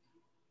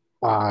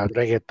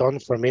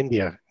reggaeton from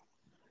India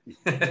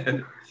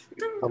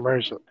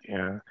commercial.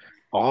 Yeah.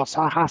 Oh,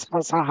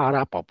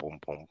 Sahara, pum,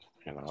 pum,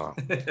 you know.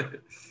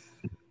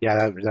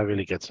 Yeah, that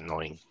really gets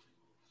annoying.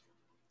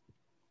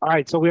 All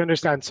right, so we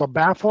understand. So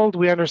baffled,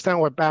 we understand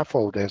what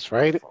baffled is,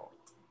 right?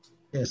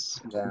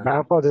 Yes. Yeah.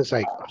 Baffled is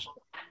like,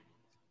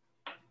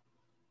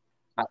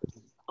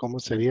 ¿cómo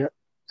sería?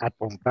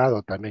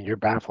 Atontado también. You're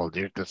baffled.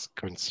 You're just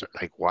concerned.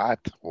 Like what?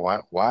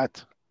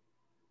 What?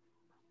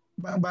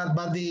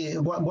 But the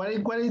what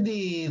is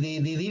the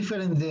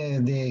difference,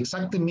 the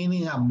exact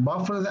meaning of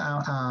buffer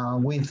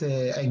with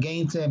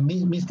against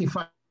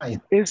mystified?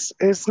 It's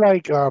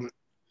like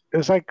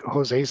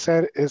Jose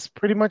said, it's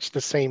pretty much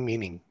the same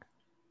meaning.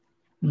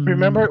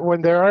 Remember,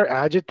 when there are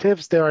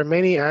adjectives, there are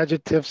many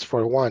adjectives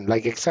for one.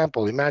 Like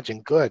example,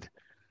 imagine good,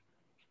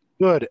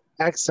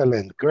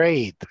 excellent,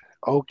 great,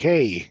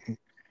 okay.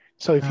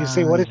 So if you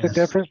say, what is the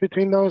difference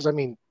between those? I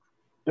mean,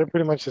 they're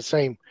pretty much the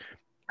same.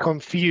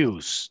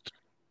 Confused.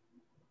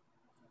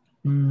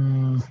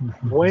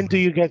 When do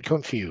you get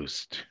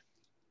confused?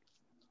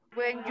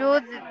 When you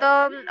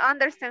don't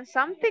understand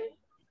something.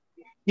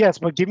 Yes,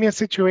 but give me a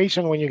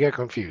situation when you get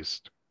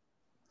confused.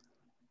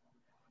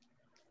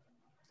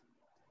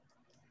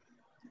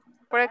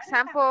 For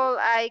example,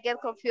 I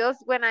get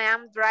confused when I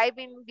am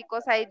driving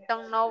because I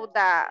don't know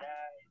the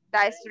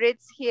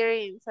streets here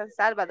in San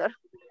Salvador.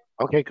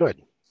 Okay,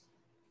 good.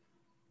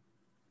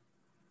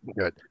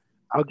 Good.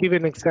 I'll give you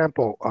an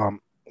example.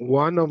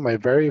 One of my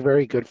very,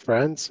 very good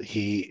friends,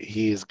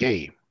 he is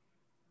gay.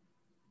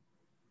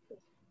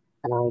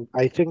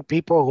 I think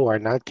people who are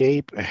not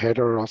gay,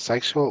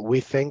 heterosexual, we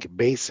think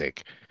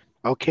basic.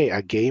 Okay,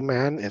 a gay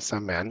man is a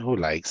man who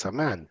likes a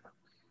man.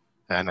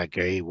 And a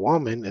gay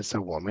woman is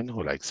a woman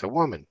who likes a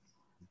woman.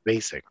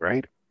 Basic,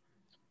 right?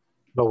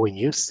 But when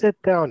you sit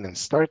down and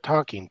start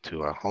talking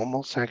to a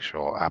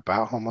homosexual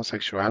about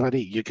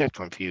homosexuality, you get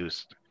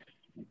confused.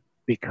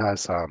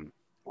 Because,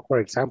 for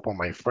example,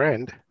 my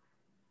friend,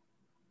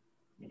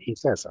 he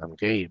says, I'm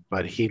gay,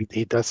 but he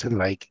doesn't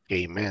like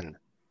gay men.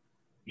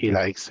 He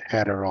likes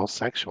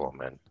heterosexual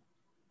men.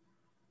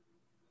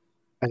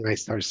 And I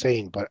start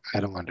saying, but I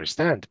don't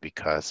understand,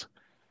 because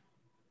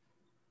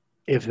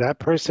if that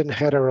person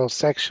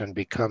heterosexual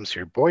becomes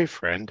your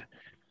boyfriend,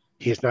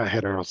 he's not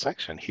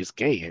heterosexual, he's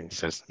gay. And he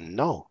says,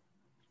 no.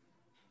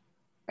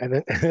 And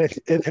then,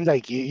 and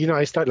like, you know,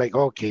 I start like,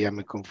 okay,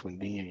 I'm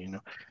confunding, you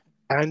know.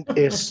 And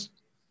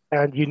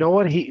you know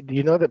what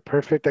you know the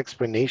perfect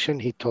explanation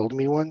he told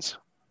me once?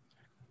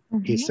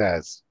 He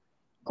says,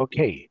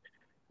 okay,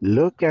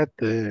 look at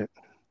the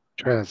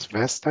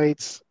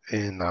transvestites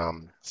in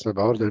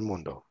Salvador del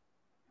Mundo.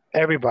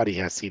 Everybody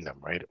has seen them,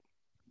 right?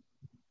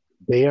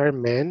 They are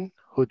men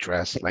who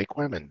dress like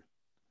women.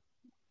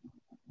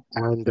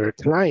 And their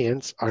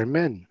clients are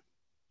men.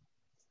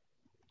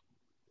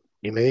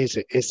 Y me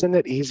dice, isn't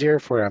it easier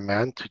for a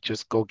man to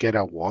just go get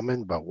a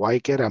woman, but why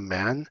get a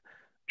man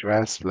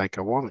dressed like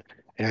a woman?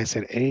 And I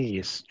said, hey,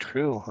 it's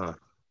true, huh?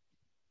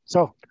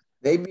 So,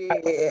 Maybe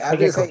I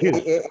get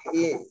confused.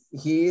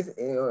 he is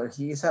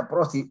a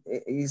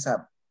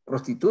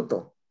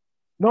prostituto.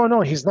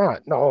 No, he's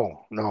not.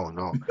 No.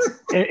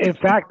 In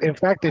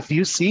fact, if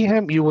you see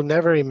him, you will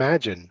never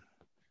imagine.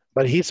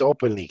 But he's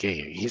openly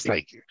gay. He's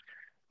like,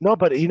 no,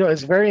 but you know,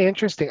 it's very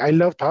interesting. I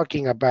love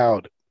talking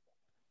about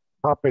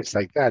topics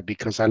like that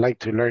because I like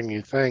to learn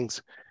new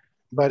things.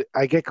 But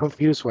I get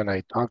confused when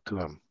I talk to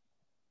him.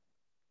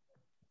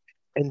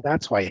 And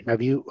that's why,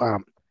 have you,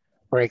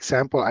 for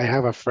example, I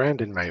have a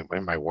friend in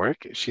my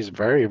work. She's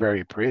very,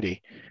 very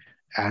pretty.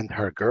 And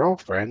her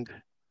girlfriend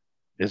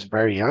is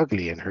very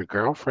ugly. And her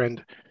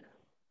girlfriend,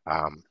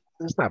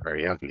 is not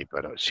very ugly,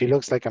 but she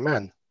looks like a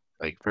man,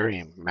 like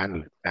very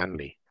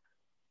manly.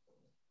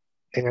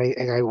 And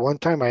I one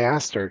time I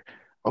asked her,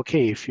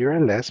 okay, if you're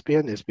a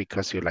lesbian, it's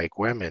because you like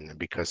women,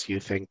 because you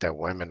think that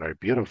women are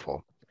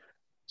beautiful.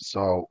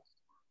 So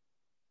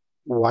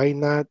why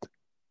not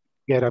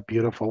get a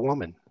beautiful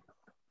woman?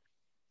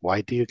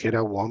 Why do you get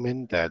a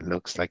woman that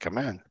looks like a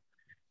man?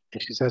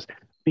 And she says,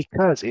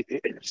 because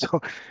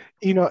so,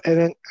 you know, and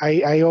then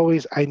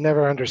I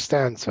never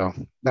understand. So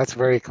that's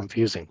very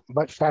confusing,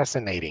 but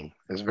fascinating.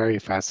 It's very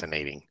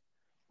fascinating.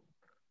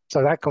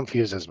 So that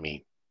confuses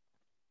me.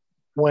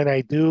 When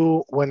I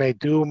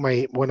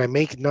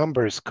make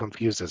numbers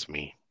confuses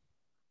me.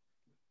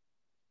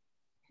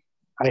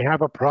 I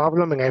have a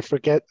problem and I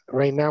forget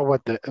right now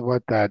what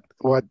that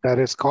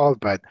is called,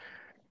 but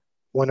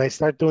when I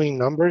start doing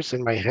numbers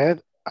in my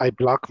head, I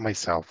block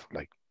myself.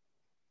 Like,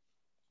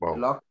 whoa.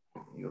 Block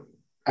you.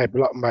 I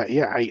block my,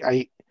 yeah,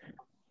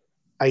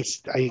 I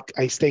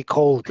stay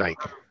cold, like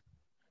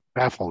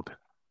baffled.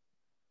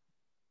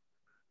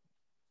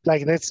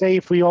 Like, let's say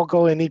if we all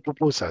go and eat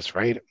pupusas,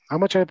 right? How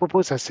much are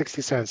pupusas?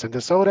 60 cents. And the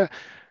soda,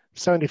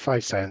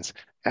 75 cents.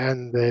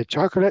 And the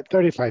chocolate,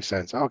 35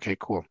 cents. Okay,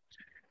 cool.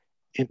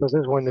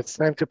 Entonces, when it's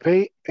time to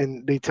pay,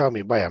 and they tell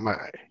me, vaya,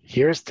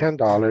 here's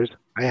 $10.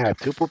 I had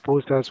 2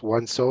 pupusas,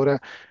 1 soda.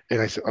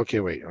 And I said, okay,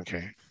 wait,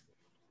 okay.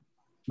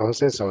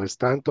 Entonces, so it's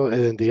tanto.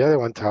 And then the other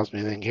one tells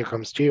me, then here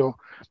comes Gio.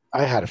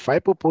 I had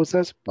 5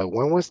 pupusas, but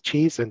one was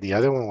cheese and the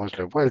other one was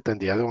revuelta and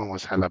the other one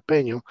was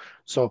jalapeno.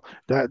 So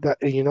that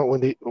you know,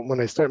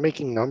 when I start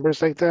making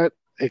numbers like that,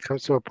 it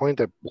comes to a point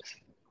that,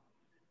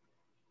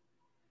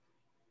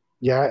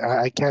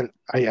 yeah, I can't,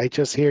 I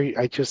just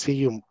see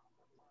you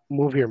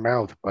move your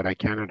mouth, but I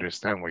can't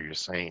understand what you're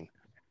saying.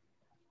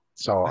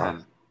 So,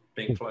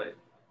 Pink Floyd.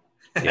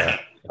 yeah,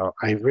 so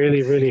I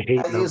really, really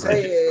hate You numbers.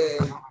 say,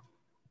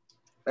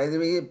 by the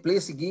way,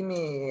 please give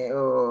me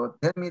or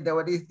tell me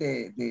what is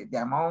the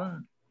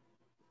amount.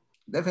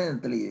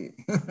 Definitely.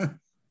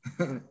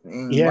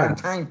 In one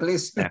time,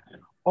 please. Yeah.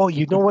 Oh,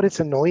 you know what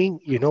is annoying?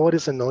 You know what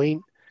is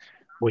annoying?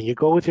 When you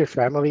go with your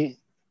family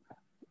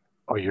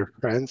or your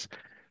friends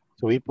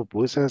to eat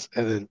pupusas,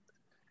 and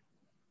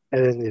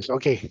then it's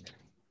okay.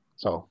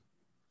 So,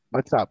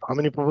 what's up? How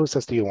many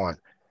pupusas do you want?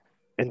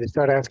 And they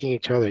start asking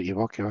each other,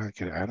 okay,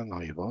 I don't know,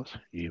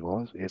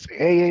 Yvos. It's,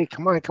 hey,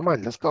 come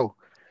on, let's go.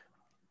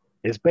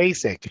 It's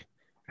basic.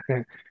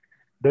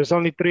 There's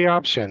only 3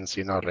 options,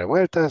 you know,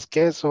 revueltas,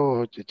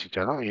 queso,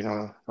 chicharrón, you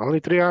know, only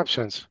 3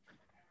 options.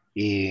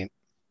 Y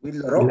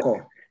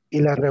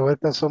las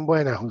revueltas son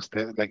buenas,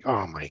 usted. Like,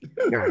 oh my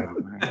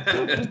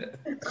God.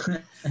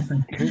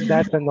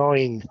 That's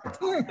annoying.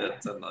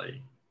 That's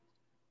annoying.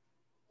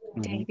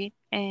 David,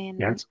 and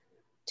yes,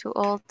 to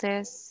all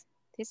this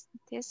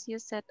you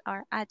said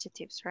are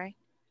adjectives, right?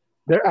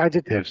 they're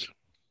adjectives.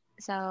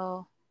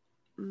 So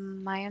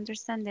my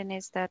understanding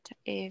is that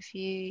if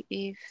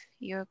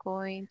you're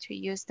going to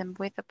use them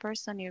with a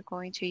person, you're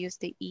going to use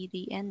the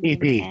ed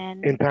ending,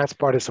 and in past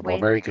participle.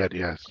 with, very good.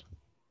 Yes.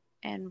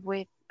 And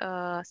with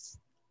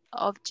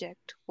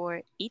object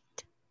or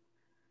it,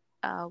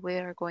 we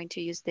are going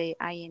to use the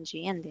ing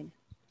ending.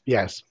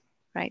 Yes.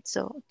 Right.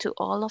 So to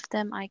all of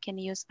them, I can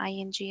use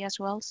ing as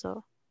well.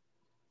 So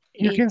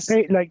you can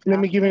say, like, let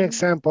me give you an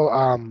example.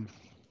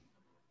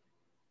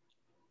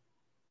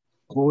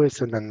 Who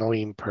is an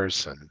annoying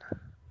person?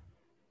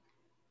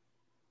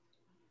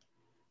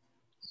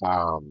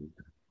 Can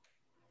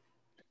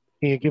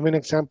you give me an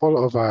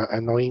example of an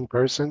annoying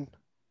person?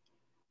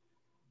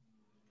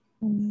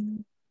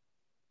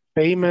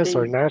 Famous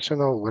or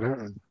national,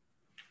 whatever.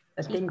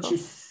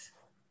 Latenchis.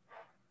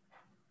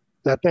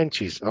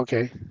 Latenchis,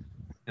 okay.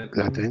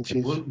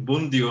 Latenchis.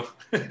 Bundio.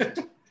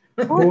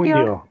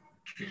 Bundio.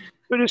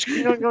 Pero es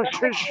que no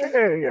sé.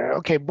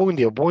 Okay,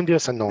 Bundio. Bundio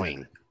is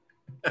annoying.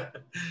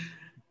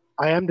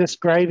 I am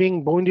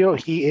describing Bundio.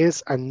 He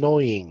is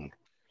annoying.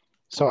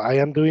 So I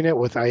am doing it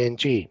with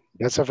ing.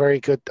 That's a very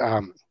good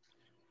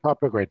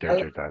topic right there,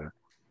 Jordana.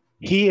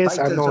 He is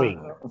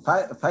annoying.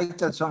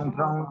 Faitelson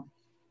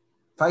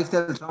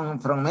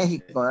from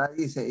Mexico.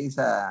 He's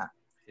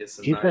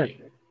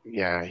annoying.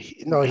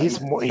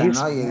 He's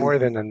more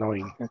than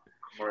annoying.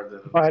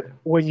 But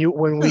when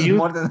we use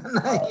more than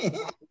annoying.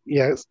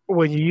 Yes,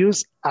 when you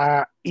use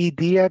ed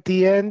at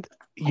the end,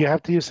 you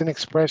have to use an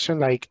expression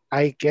like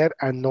I get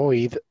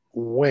annoyed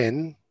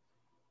when.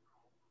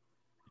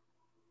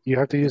 You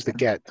have to use the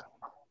get.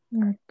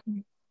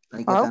 Okay.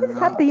 Always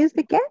have to use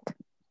the get?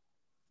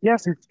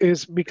 Yes, it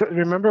is because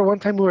remember one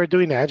time we were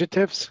doing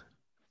adjectives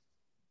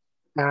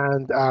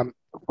and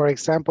for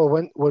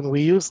example, when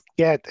we use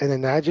get in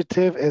an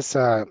adjective, it's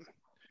a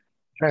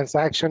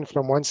transaction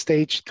from one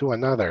stage to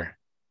another.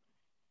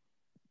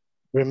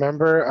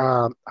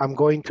 Remember, I'm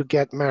going to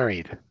get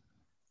married.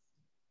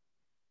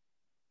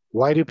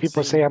 Why do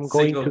people say I'm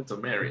going single to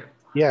married?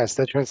 Yes,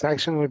 the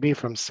transaction would be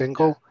from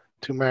single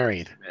to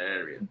married.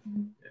 Married.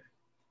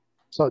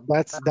 So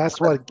that's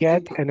what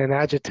get in an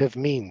adjective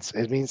means.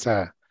 It means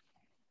a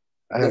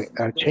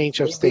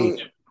change of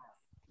stage.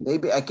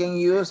 Maybe I can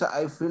use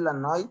I feel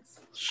annoyed.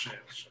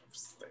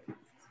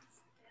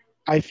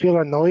 I feel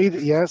annoyed,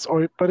 yes,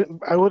 but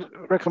I would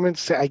recommend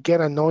to say I get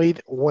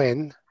annoyed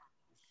when.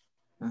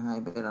 I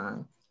get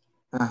annoyed.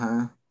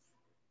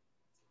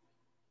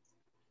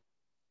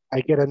 I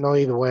get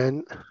annoyed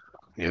when,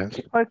 yes.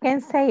 Or can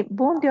say,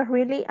 Bundio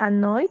really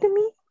annoyed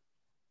me.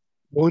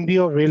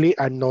 Bundio really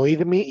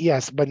annoyed me,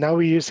 yes, but now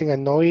we're using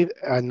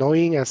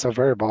annoying as a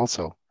verb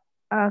also.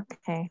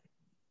 Okay.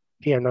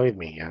 He annoyed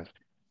me, yes.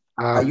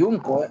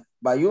 Bayunco.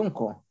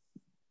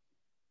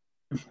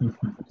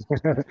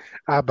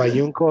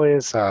 Bayunco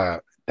is,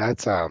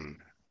 that's,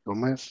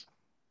 ¿cómo es?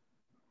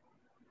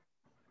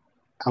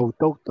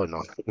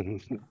 Autóctono.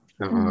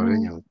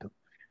 Salvadoreño.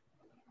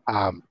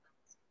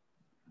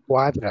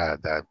 Cuadra,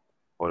 that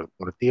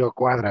por tío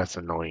Cuadra is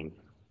annoying.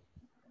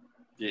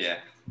 Yeah,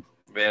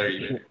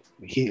 very.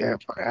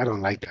 I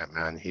don't like that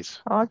man.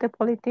 All the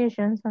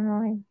politicians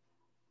annoying.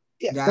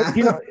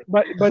 Yeah.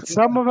 But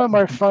some of them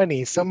are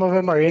funny. Some of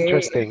them are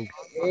interesting.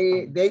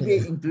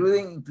 David,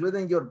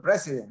 including your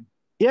president.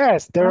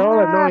 Yes, they're all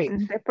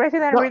annoying. The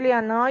president really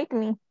annoyed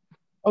me.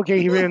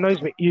 Okay, he really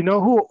annoys me. You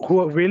know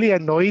who really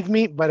annoyed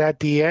me, but at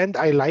the end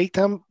I liked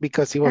him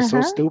because he was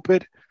so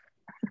stupid?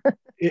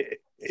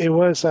 It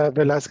was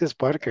Velasquez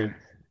Parker.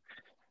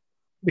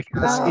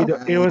 Because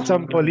it was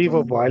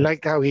unbelievable. I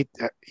liked how he,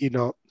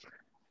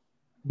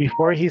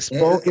 before he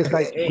spoke, it's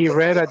like he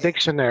read a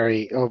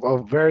dictionary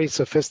of very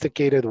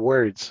sophisticated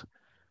words.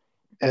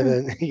 And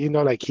then,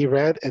 like he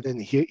read, and then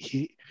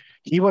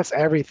he was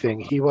everything.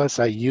 He was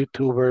a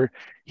YouTuber.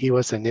 He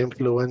was an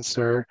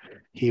influencer.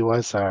 He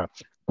was a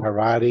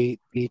karate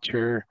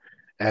teacher.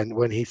 And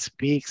when he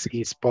speaks,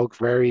 he spoke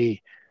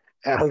very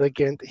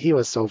elegant. He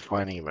was so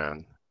funny,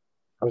 man.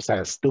 I was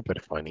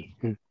stupid funny.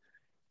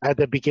 At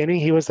the beginning,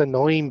 he was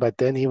annoying, but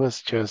then he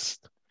was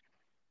just,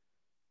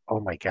 oh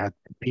my God,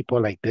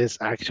 people like this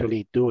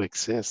actually do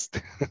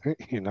exist.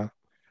 It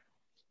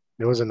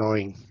was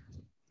annoying.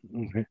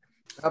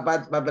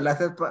 But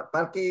Velasquez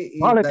Parque.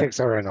 Politics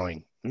are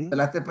annoying.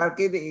 Velasquez Parque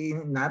is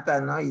not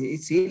annoying.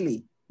 It's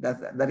silly.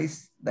 That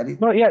is.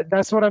 No, yeah,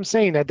 that's what I'm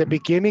saying. At the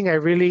beginning, I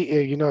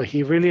really,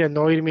 he really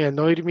annoyed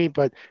me,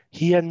 but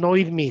he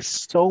annoyed me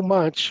so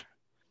much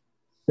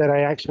that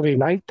I actually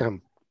liked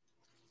him.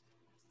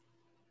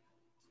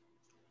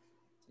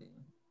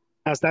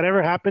 Has that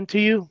ever happened to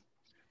you?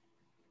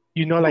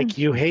 Like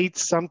you hate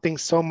something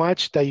so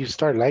much that you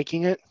start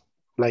liking it?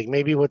 Like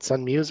maybe with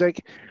some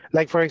music?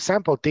 Like for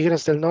example,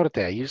 Tigres del Norte,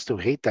 I used to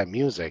hate that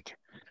music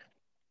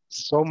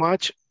so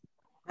much.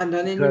 And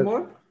not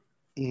anymore?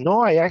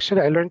 No, I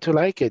learned to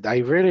like it. I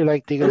really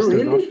like Tigres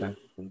del Norte.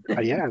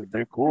 Yeah,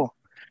 they're cool.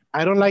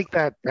 I don't like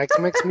that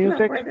Tex-Mex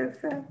music,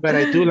 but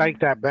I do like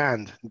that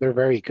band. They're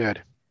very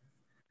good.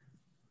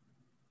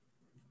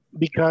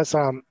 Because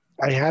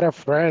I had a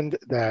friend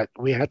that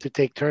we had to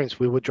take turns.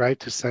 We would drive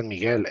to San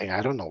Miguel, and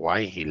I don't know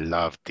why he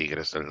loved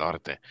Tigres del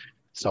Norte.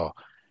 So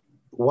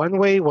one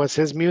way was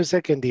his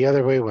music, and the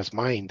other way was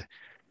mine.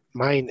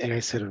 And I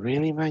said,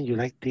 really, man, you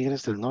like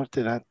Tigres del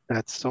Norte?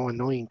 That's so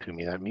annoying to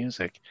me, that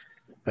music.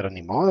 Pero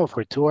ni modo,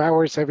 for 2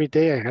 hours every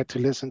day, I had to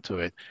listen to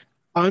it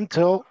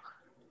until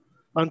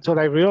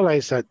I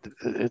realized that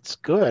it's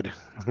good.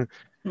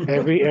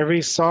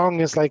 Every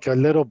song is like a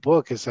little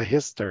book. It's a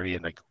history,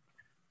 and like,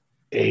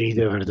 hey,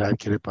 de verdad,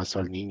 ¿qué le pasó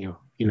al niño?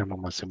 Y la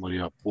mamá se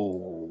murió.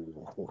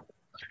 Oh.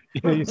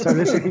 You start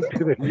listening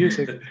to the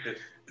music.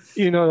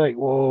 Like,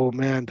 whoa,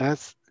 man,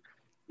 that's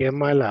qué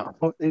mala.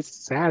 Oh,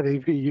 it's sad.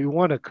 You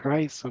want to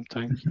cry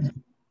sometimes.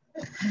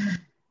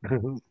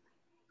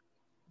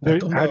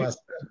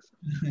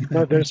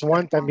 There's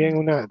one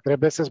también, Tres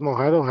Veces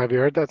Mojado. Have you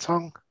heard that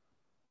song?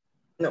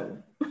 No.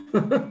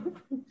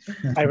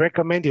 I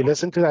recommend you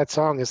listen to that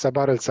song. It's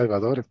about El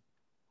Salvador.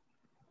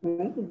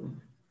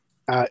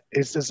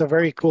 It's a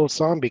very cool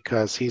song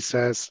because he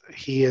says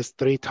he is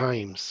 3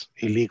 times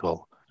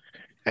illegal.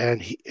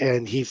 And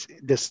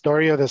the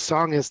story of the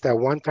song is that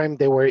one time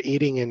they were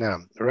eating in a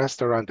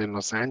restaurant in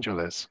Los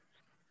Angeles,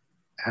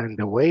 and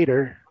the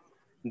waiter,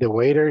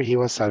 he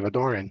was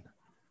Salvadoran.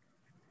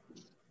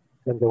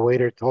 And the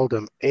waiter told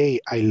him,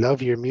 hey, I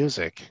love your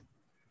music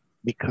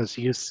because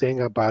you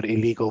sing about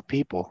illegal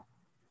people.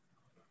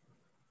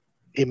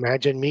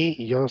 Imagine me,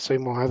 yo soy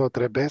mojado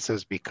 3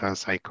 veces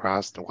because I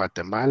crossed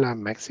Guatemala,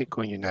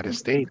 Mexico, and United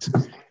States.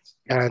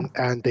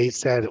 And they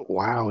said,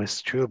 wow,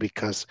 it's true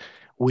because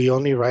we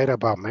only write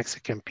about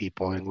Mexican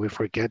people and we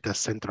forget that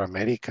Central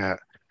America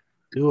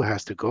too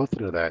has to go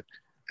through that.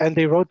 And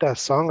they wrote that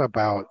song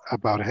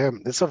about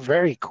him. It's a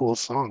very cool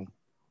song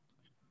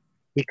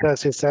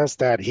because it says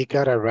that he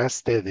got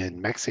arrested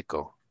in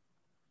Mexico.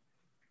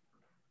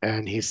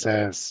 And he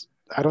says,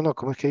 I don't know,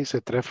 ¿cómo es que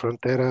dice? 3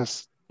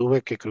 fronteras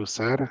tuve que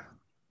cruzar.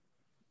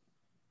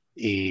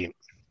 Y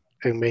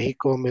en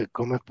México,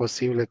 ¿cómo es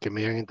posible que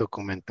me hayan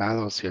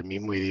indocumentado si el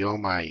mismo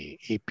idioma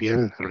y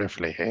piel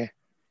reflejé?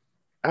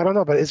 I don't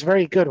know, but it's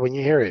very good when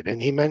you hear it.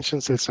 And he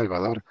mentions El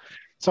Salvador.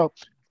 So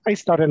I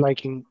started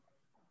liking,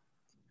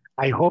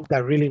 I hope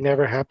that really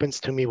never happens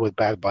to me with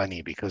Bad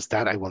Bunny because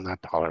that I will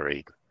not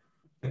tolerate.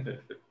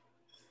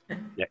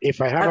 Yeah,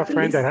 if I have a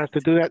friend that has to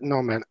do that,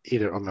 no, man,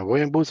 either o me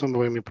voy en bus o me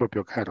voy en mi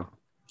propio carro.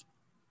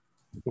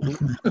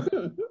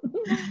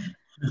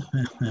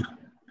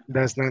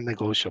 That's not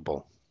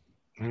negotiable.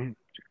 Mm.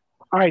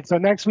 All right, so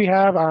next we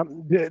have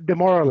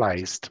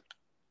demoralized.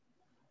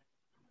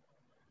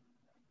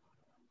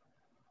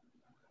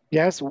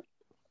 Yes,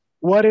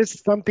 what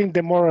is something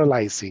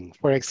demoralizing?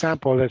 For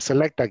example, let's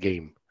select a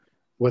game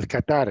with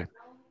Qatar.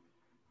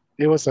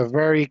 It was a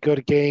very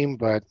good game,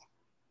 but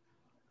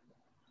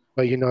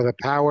you know, the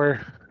power,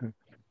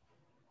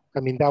 I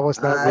mean, that was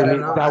not really,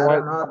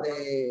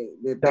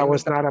 that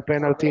was not a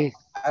penalty.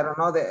 I don't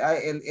know,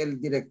 el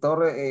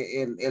director,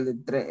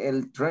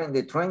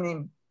 the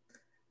training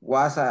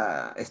was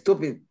a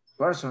stupid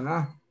person,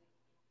 no?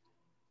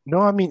 No,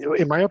 I mean,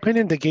 in my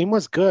opinion, the game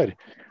was good.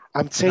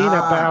 I'm saying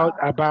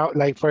about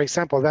like, for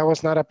example, that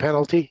was not a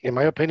penalty. In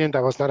my opinion,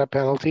 that was not a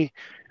penalty.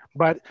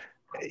 But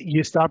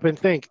you stop and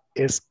think,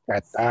 it's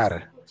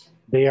Qatar.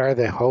 They are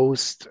the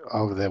host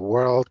of the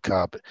World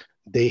Cup.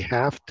 They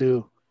have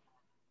to,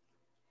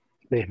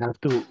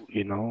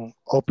 you know,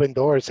 open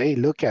doors. Hey,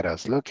 look at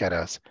us, look at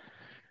us.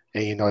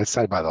 And, you know, El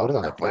Salvador no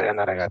le puede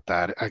ganar a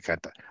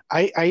Qatar.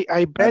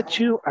 I bet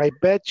you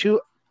 $500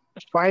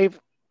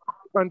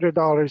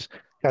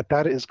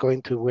 Qatar is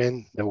going to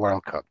win the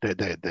World Cup,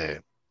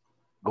 the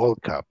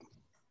Gold Cup.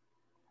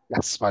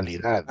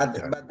 Casualidad.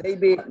 But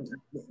maybe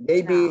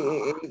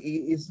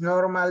it's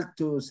normal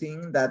to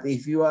think that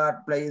if you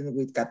are playing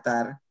with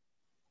Qatar,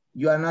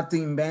 you are not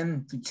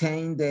invent to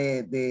change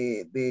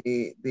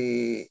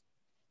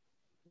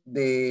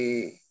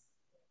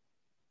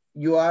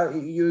you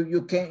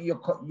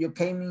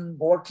came in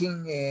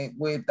working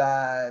with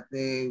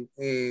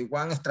the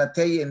one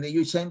strategy, and then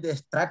you change the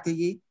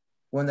strategy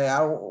when we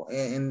are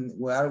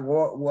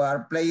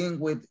playing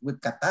with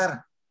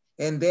Qatar,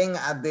 and then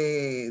at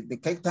the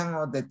captain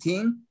of the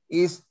team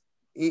is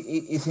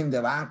in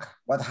the bank.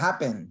 What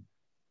happened?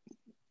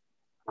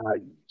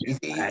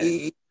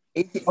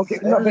 Okay,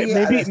 no,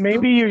 but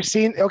maybe you're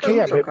seeing, okay,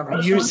 yeah,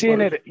 but you're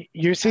seeing it,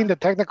 you're seeing the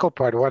technical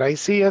part. What I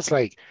see is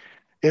like,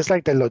 it's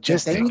like the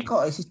logistic. Technical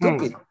is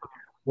stupid.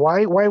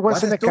 Why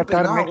wasn't it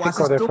Qatar,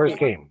 Mexico the first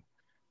game?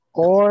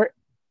 Or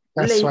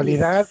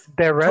casualidad,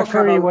 the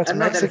referee was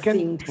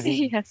Mexican?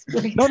 Yes,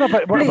 please. No,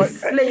 but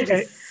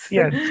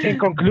yes, in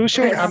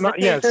conclusion, I'm not,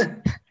 yes.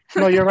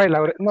 No, you're right,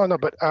 Laura. No,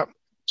 but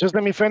just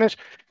let me finish.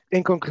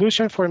 In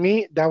conclusion, for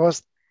me, that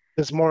was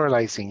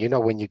demoralizing. You know,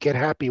 when you get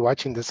happy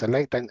watching the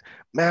select and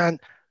man,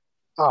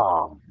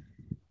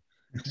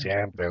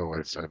 siempre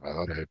El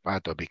Salvador El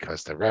Pato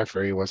because the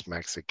referee was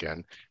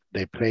Mexican.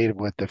 They played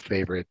with the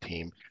favorite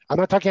team. I'm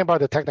not talking about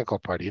the technical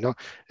part, you know.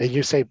 And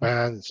you say,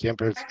 man,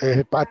 siempre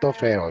El Pato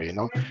feo, you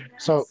know.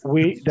 So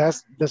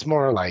that's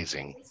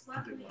demoralizing.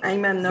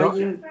 I'm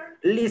annoying.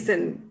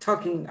 Listen,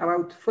 talking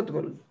about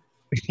football.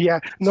 Yeah,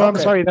 no, I'm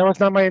sorry. That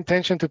was not my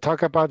intention to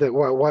talk about it,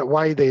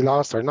 why they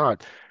lost or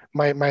not.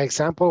 My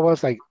example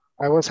was like,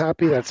 I was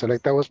happy that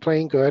Selecta was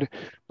playing good,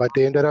 but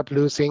they ended up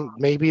losing.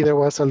 Maybe there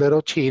was a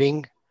little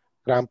cheating,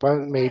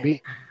 trampa,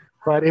 maybe,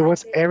 but it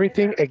was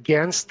everything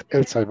against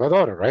El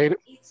Salvador, right?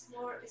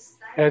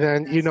 And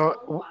then, you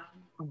know,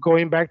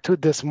 going back to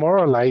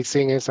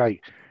demoralizing, it's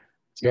like,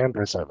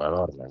 siempre El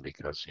Salvador, man,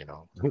 because, you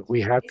know,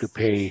 we had to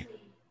pay.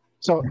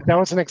 So that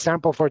was an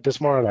example for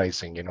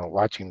demoralizing, you know,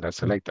 watching the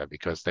Selecta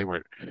because they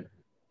were,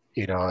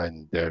 you know,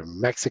 and the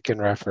Mexican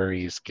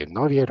referees que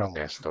no vieron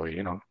esto,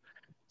 you know.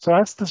 So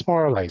that's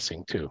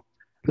demoralizing too.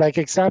 Like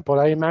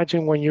example, I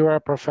imagine when you are a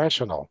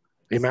professional,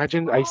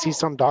 imagine I see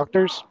some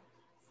doctors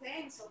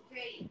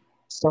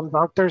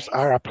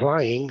are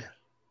applying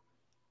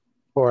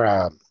for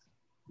a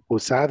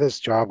USADA's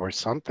job or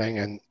something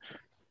and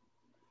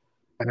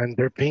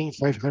they're paying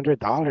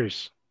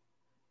 $500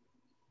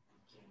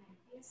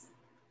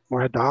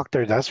 for a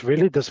doctor. That's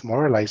really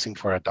demoralizing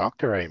for a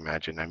doctor, I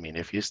imagine. I mean,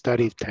 if you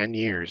studied 10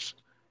 years,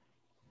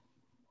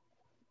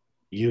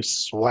 you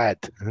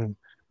sweat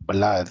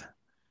blood,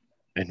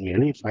 and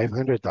really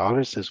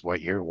 $500 is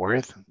what you're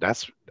worth.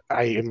 That's,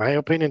 in my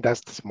opinion, that's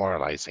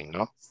demoralizing,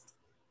 no?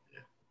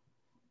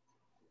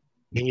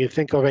 Can you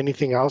think of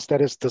anything else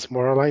that is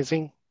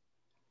demoralizing?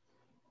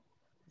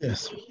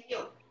 Yes.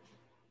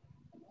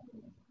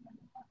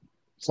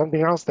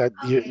 Something else that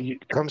you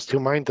comes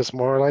to mind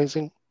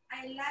demoralizing?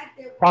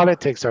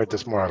 Politics are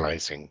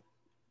demoralizing.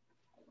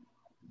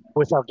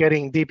 Without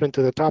getting deep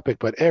into the topic,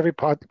 but every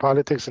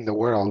politics in the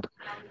world,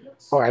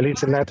 or at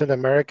least in Latin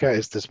America,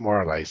 is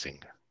demoralizing.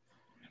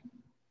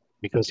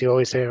 Because you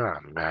always say, oh,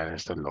 man,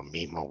 esto es lo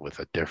mismo with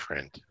a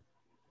different.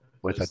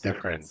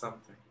 Something.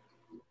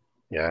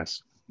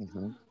 Yes.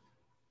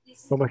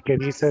 Como es que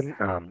dicen,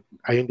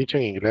 hay un dicho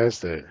en inglés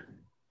de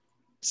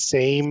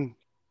Same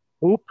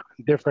poop,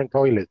 different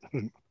toilet.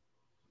 Yeah.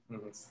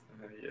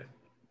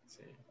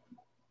 Sí.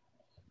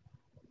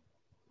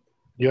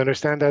 You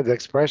understand that the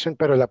expression?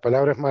 Pero la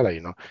palabra es mala,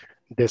 you know.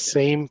 The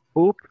same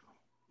poop,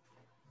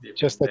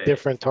 just a Day.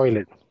 different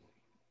toilet.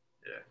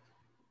 Yeah.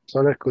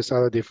 Solo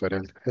excusado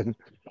diferente.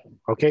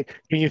 Okay,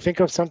 can you think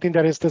of something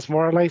that is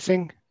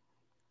demoralizing,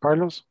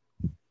 Carlos?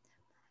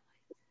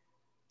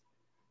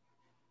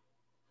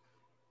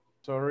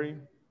 Sorry.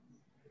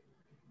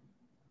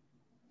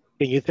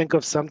 Can you think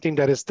of something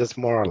that is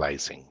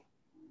demoralizing?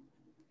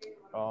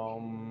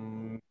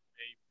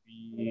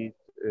 Maybe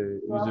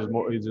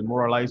it's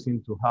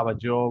demoralizing to have a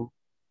job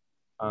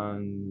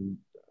and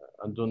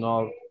do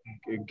not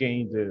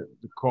gain the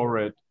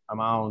correct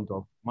amount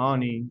of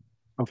money.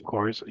 Of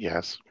course,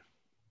 yes.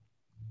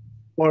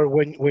 Or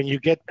when you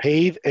get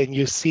paid and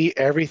you see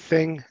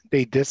everything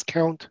they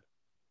discount.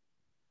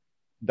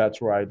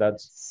 That's right.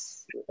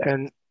 That's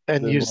and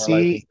you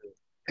see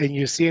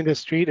in the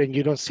street and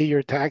you don't see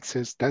your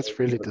taxes. That's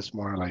really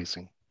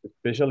demoralizing.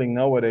 Especially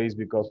nowadays,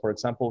 because for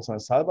example, San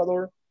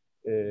Salvador,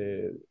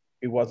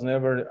 it was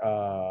never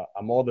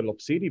a model of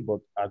city,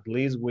 but at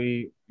least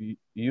we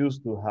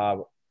used to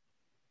have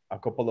a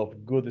couple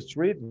of good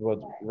streets. But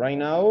right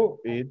now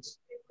it's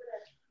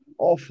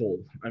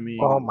awful. I mean,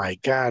 oh my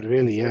God,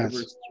 really? Yes.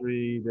 Every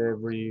street,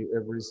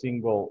 every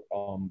single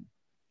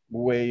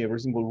way, every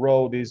single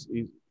road is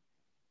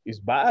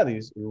bad.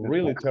 Is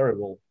really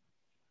terrible.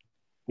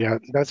 Yeah,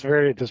 that's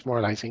very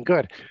demoralizing.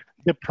 Good.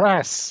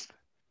 Depressed.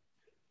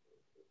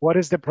 What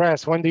is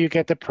depressed? When do you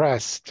get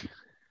depressed?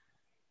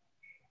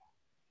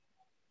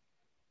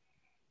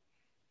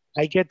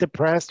 I get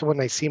depressed when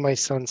I see my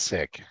son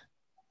sick.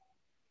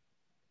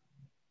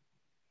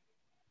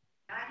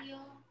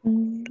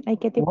 I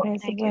get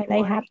depressed when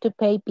I have to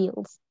pay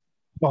bills.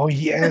 Oh,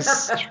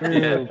 yes,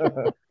 true.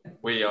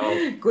 We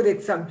all. Good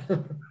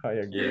example. I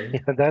agree.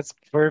 Yeah, that's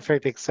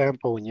perfect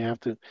example when you have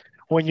to,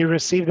 when you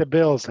receive the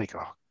bills, like,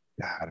 oh,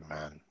 God,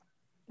 man.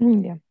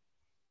 Yeah.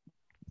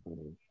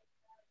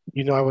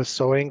 You know, I was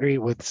so angry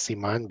with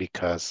Siman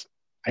because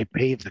I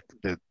paid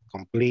the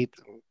complete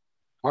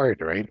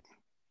part, right?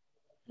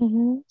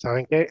 So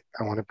okay,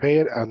 I want to pay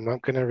it. I'm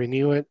not going to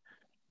renew it.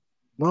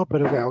 No,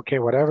 but okay,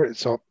 whatever.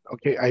 So,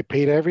 okay, I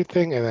paid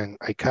everything and then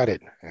I cut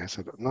it. And I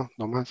said, no,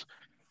 no más.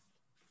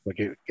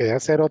 Porque quería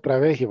hacer otra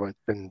vez y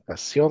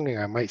tentación and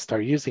I might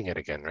start using it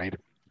again, right?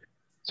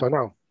 So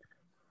no.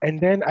 And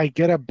then I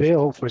get a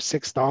bill for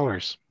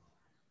 $6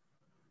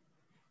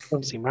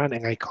 from Siman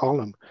and I call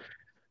him.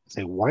 I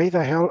say, why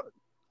the hell?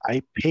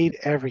 I paid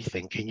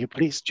everything. Can you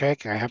please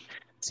check? I have,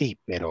 sí,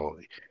 pero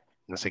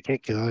no sé qué,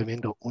 quedó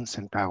debiendo un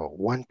centavo,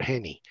 1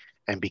 penny.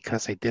 And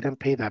because I didn't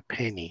pay that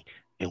penny,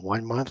 in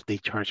 1 month, they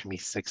charge me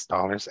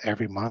 $6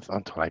 every month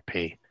until I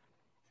pay.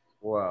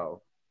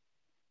 Wow.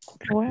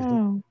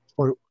 Wow.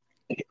 Or,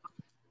 yeah,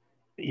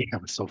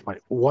 it was so funny.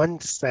 1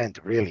 cent,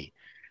 really.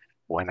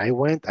 When I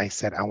went, I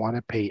said, I want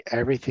to pay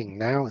everything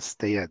now,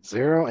 stay at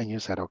 0. And you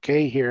said,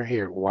 okay,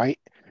 here. Why?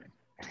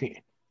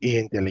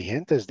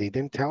 Inteligentes, they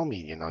didn't tell me,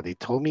 you know, they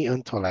told me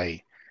until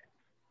it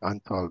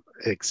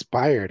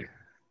expired.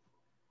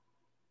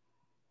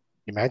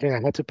 Imagine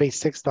I had to pay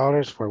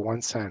 $6 for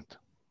 1 cent.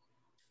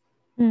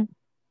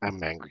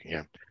 I'm angry,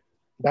 yeah.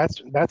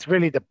 That's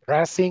really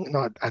depressing,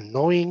 not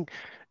annoying,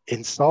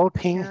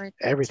 insulting,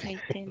 everything.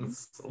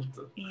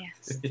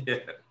 Yes. Yeah.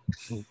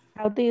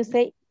 How do you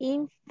say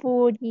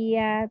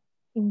infuriate?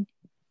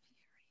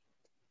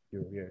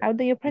 How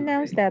do you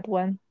pronounce that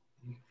one?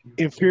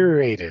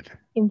 Infuriated.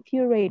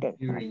 Infuriated.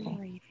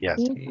 Okay. Yes.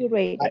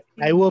 Infuriated.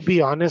 I will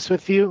be honest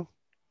with you.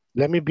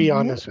 Let me be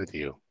honest with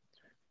you.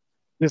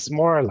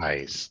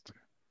 Demoralized.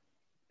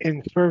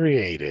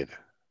 Infuriated.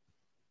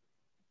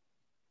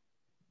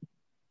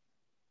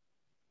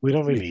 We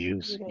don't really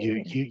use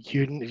you.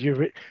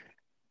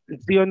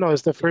 You know,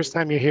 it's the first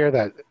time you hear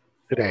that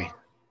today.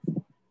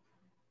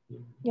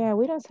 Yeah,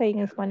 we don't say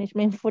in Spanish,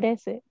 me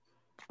enfurece.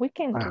 We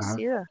can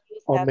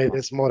O me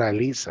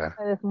desmoraliza.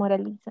 Me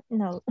desmoraliza.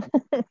 No.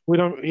 We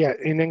don't, yeah,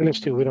 in English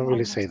too, we don't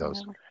really say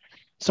those.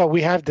 So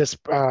we have this,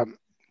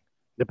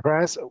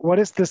 depressed. What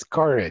is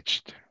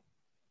discouraged?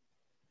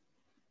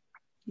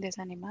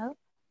 Desanimado.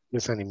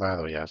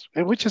 Desanimado, yes.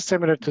 And which is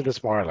similar to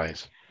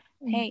demoralized.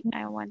 Hey,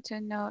 I want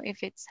to know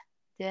if it's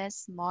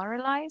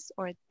desmoralize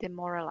or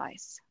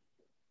demoralize.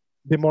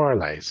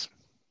 Demoralize.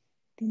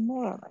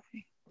 Demoralize.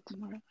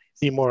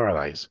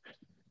 Demoralize.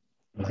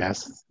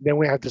 Yes. Then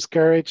we have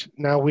discouraged.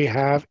 Now we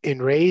have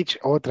enrage,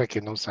 otra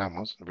que no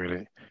usamos,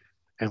 really.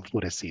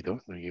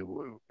 Enfurecido.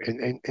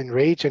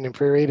 Enraged and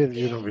infuriated,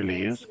 you don't really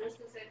use.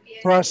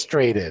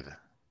 Frustrated.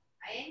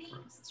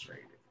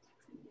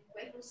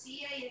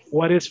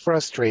 What is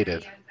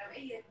frustrated?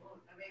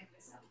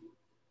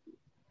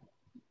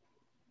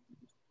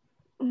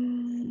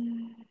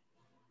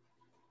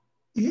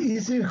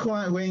 Is it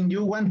when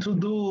you want to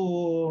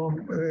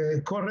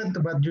do correct,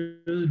 but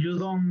you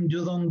don't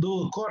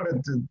do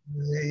correct?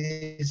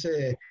 It's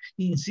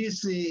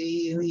insist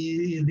the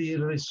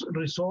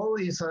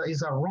result is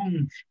a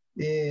wrong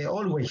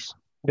always.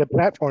 The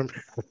platform.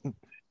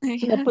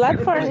 The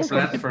platform is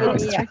Platform.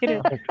 yeah. I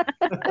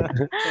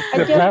The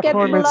just get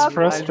platform is blocked.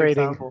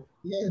 frustrating.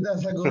 Yeah,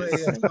 that's a good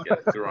idea.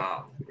 Get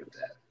wrong with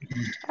that.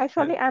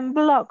 Actually, I'm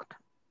blocked.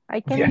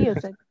 I can Yeah.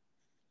 use it.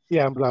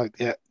 Yeah, I'm blocked.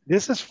 Yeah.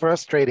 This is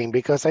frustrating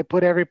because I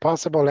put every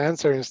possible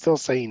answer and still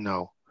say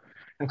no.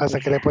 Hasta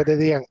que después te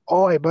digan,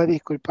 oh, I va a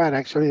disculpar.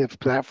 Actually, the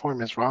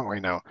platform is wrong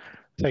right now.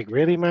 It's like,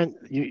 really, man?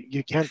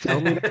 You can't tell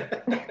me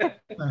that?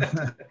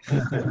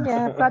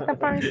 Yeah,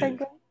 platform is a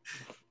good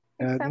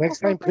example Next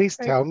for time, please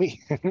frustrating. tell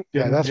me.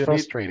 Yeah, that's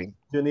frustrating.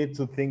 You need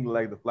to think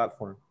like the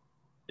platform.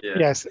 Yeah.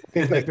 Yes,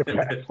 think like the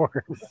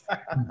platform.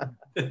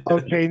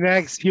 Okay,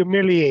 next,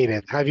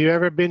 humiliated. Have you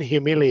ever been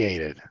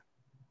humiliated?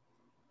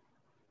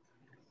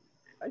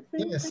 I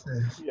think Yes.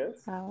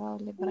 yes.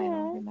 Probably, but I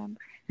don't remember.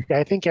 Yeah,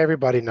 I think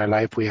everybody in our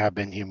life, we have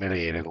been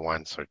humiliated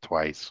once or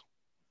twice.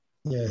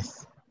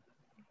 Yes.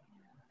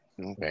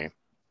 Okay.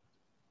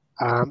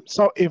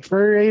 So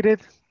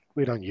infuriated,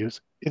 we don't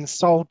use.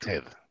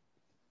 Insulted.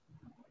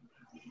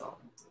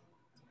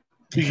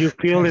 Do you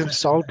feel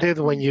insulted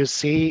when you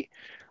see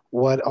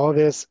what all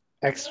this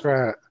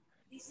extra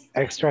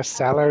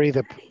salary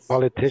the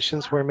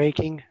politicians were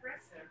making?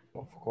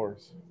 Of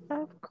course.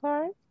 Of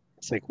course.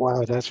 It's like,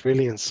 wow, that's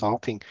really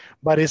insulting.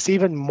 But it's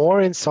even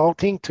more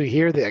insulting to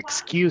hear the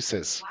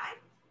excuses.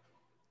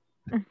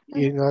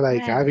 You know,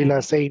 like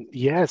Avila saying,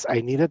 yes,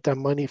 I needed the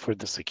money for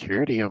the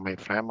security of my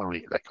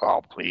family. Like,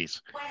 oh,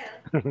 please.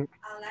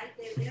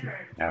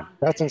 Yeah,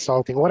 that's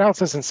insulting. What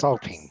else is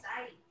insulting?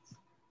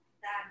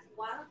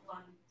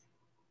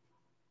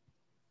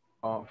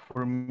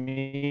 For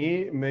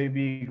me,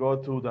 maybe go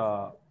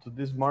to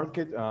this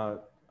market.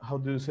 How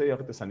do you say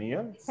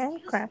artesanía?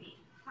 Handcraft.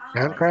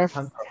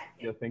 Handcraft?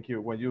 Yeah, thank you.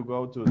 When you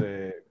go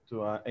to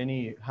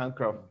any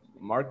handcraft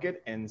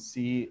market and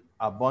see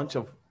a bunch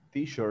of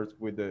T-shirts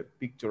with the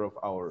picture of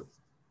our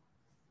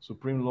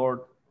Supreme Lord,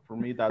 for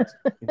me that's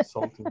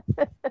insulting.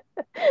 Of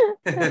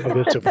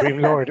the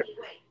Supreme Lord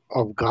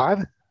of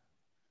God?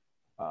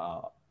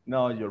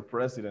 No, your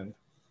president.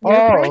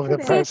 Of the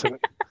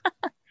president.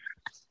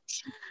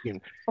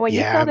 When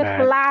you saw the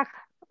flag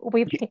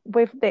with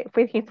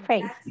his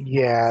face.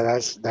 Yeah,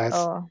 that's.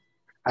 Oh.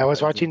 I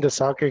was watching the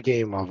soccer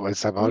game of El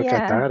Salvador,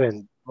 Qatar,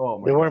 and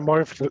there were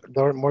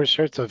more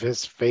shirts of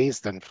his face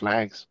than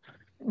flags.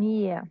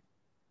 Yeah.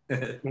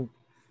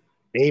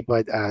 Hey,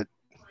 but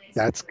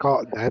that's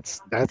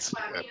buenos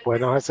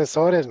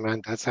asesores,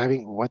 man. That's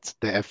having what's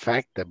the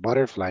effect, the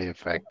butterfly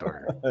effect,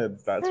 or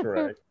that's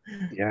right.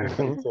 Yeah.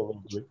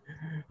 Absolutely.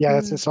 Yeah,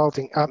 that's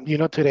insulting. You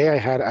know, today I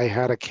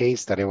had a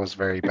case that it was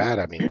very bad.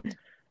 I mean,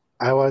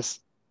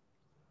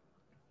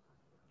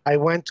 I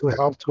went to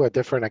help to a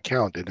different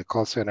account in the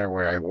call center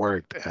where I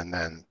worked, and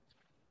then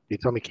they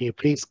told me, can you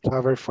please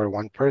cover for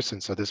one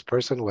person? So this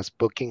person was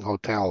booking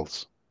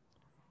hotels.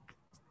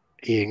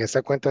 Y en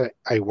esa cuenta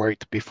I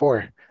worked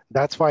before.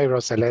 That's why,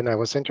 Rosalena, it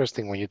was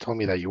interesting when you told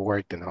me that you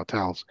worked in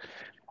hotels.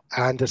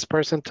 And this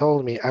person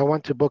told me, I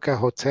want to book a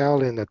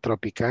hotel in the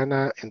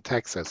Tropicana in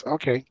Texas.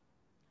 Okay.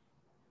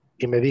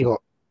 Y me dijo,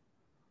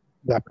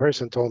 that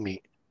person told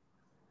me,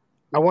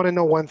 I want to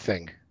know one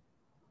thing.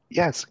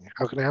 Yes,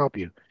 how can I help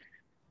you?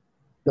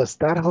 Does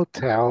that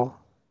hotel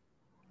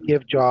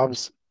give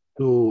jobs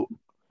to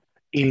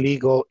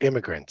illegal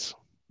immigrants,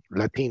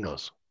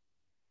 Latinos?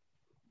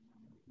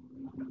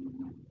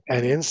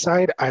 And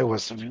inside, I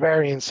was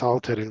very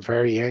insulted and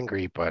very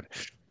angry, but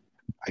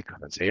I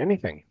couldn't say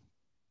anything.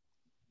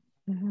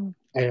 And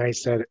I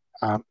said,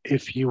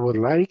 if you would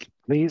like,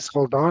 please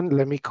hold on.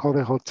 Let me call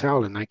the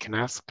hotel and I can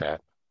ask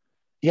that.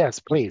 Yes,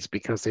 please,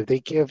 because if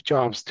they give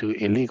jobs to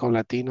illegal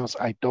Latinos,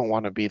 I don't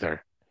want to be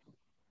there.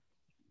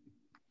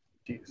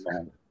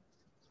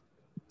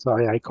 So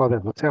I called the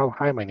hotel.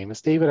 Hi, my name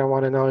is David. I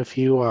want to know if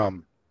you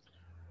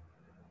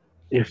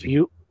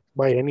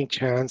by any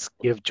chance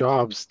give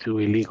jobs to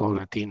illegal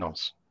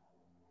Latinos.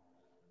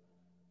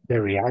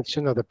 The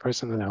reaction of the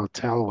person in the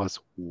hotel was,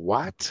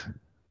 what?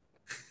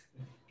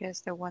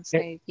 Yes, the one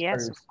say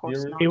yes, of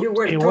course not. You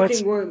were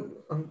talking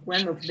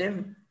one of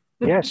them.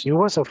 Yes, she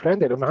was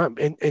offended.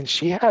 And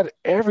she had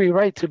every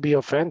right to be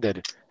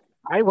offended.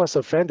 I was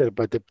offended,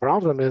 but the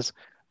problem is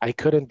I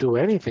couldn't do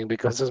anything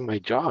because it's my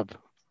job.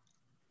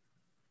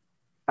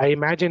 I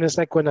imagine it's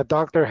like when a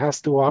doctor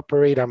has to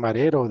operate a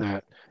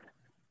marero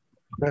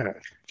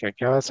que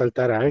acaba de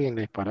saltar a alguien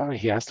disparado.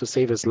 He has to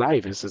save his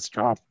life. It's his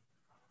job.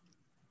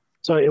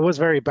 So it was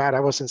very bad.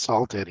 I was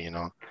insulted, you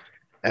know.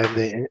 And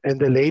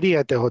the lady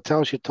at the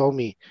hotel, she told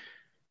me,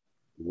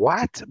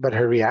 what? But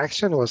her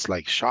reaction was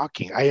like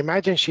shocking. I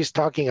imagine she's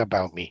talking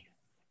about me.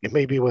 It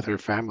may be with her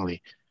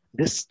family.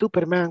 This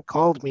stupid man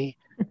called me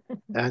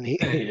and he,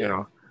 you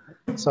know.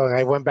 So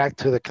I went back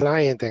to the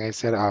client and I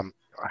said,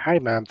 hi,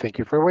 ma'am, thank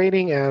you for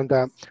waiting. And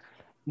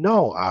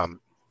no,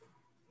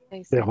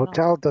 the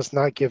hotel does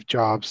not give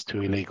jobs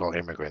to illegal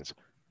immigrants.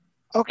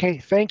 Okay,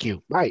 thank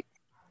you. Bye.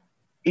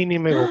 Y ni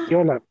me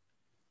bloqueó la.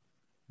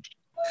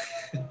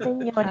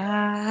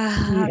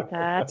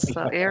 That's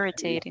so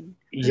irritating.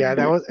 Yeah,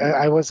 that was.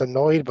 I was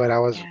annoyed, but I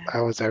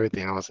was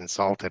everything. I was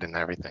insulted and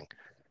everything.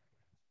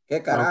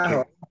 ¿Qué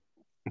carajo?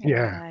 Okay.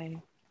 Yeah.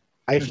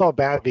 I felt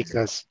bad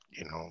because,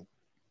 you know.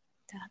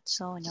 That's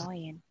so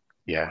annoying.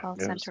 Yeah. Call It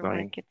was center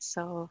annoying. work, it's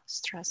so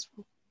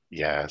stressful.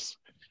 Yes.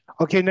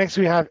 Okay, next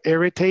we have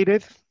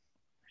irritated.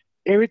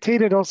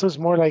 Irritated also is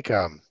more like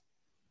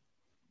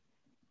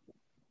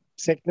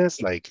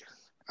sickness. Like,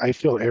 I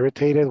feel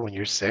irritated when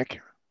you're sick.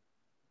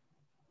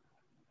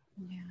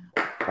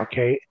 Yeah.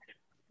 Okay.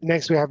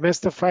 Next we have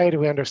mystified.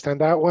 We understand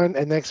that one.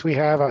 And next we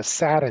have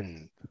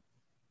saddened.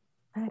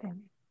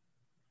 Saddened.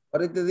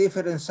 What is the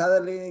difference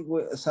suddenly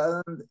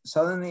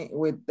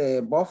with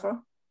the buffer?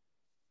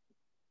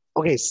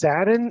 Okay,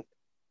 saddened,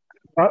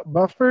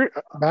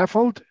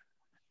 baffled.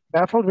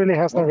 Baffled really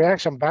has no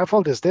reaction.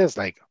 Baffled is this,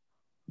 like.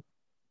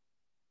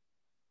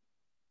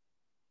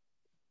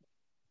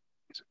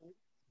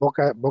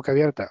 Boca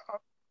abierta.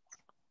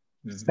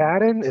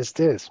 Saddened is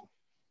this.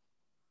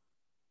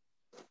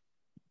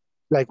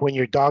 Like when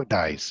your dog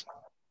dies.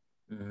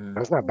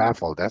 That's not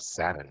baffled, that's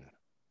saddened.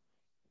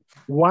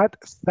 What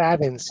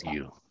saddens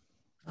you?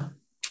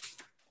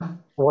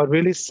 What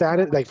really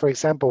saddens, like for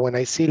example, when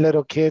I see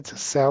little kids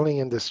selling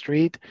in the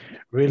street,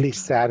 really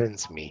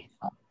saddens me.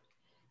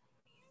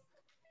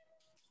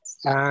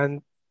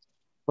 And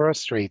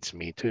frustrates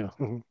me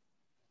too.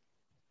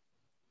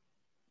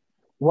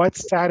 What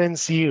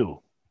saddens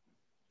you,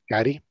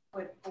 Gary?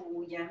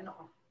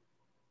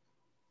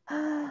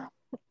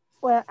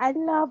 Well, I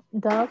love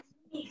dogs.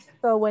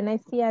 So when I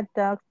see a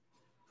dog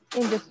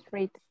in the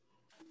street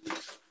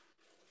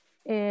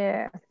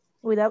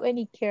without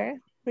any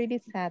care,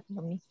 pretty sad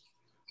for me.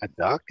 A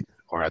duck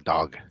or a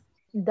dog?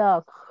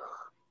 Dog.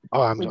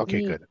 Oh, I'm With okay,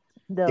 D. good.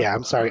 Dog. Yeah,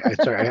 I'm sorry.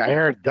 I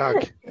heard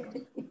duck.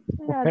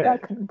 Yeah,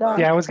 dog.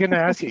 Yeah, I was gonna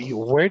ask you,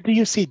 where do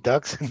you see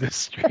ducks in the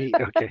street?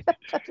 Okay,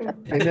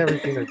 I never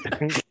seen a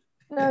duck.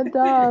 No,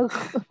 dog.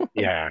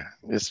 Yeah,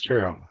 it's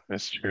true.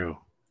 It's true.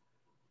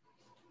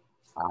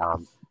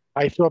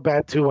 I feel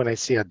bad too when I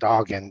see a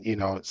dog, and you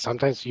know,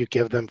 sometimes you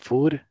give them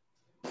food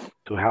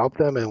to help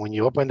them, and when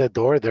you open the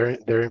door,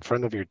 they're in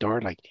front of your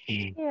door, like.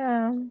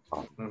 Yeah.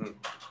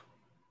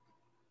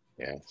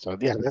 Yeah. So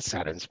yeah, that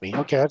saddens me.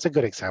 Okay, that's a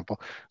good example.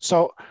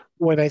 So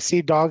when I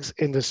see dogs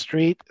in the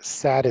street,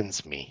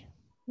 saddens me.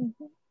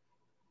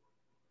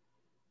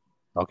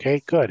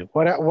 Okay, good.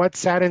 What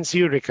saddens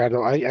you,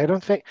 Ricardo? I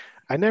don't think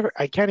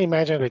I can't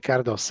imagine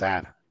Ricardo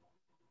sad.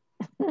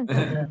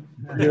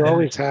 You're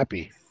always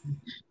happy.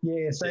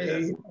 Yes,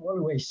 I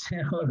always,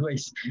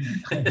 always.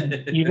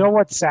 You know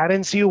what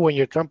saddens you? When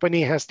your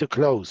company has to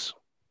close.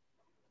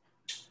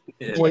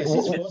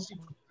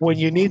 When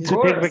you need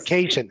to take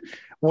vacation.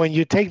 When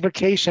you take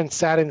vacation,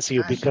 saddens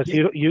you because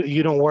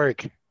you don't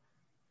work.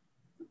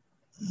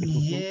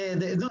 Yeah,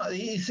 no,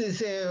 it's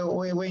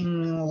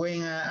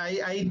when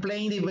I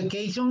play the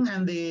vacation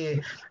and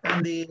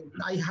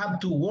I have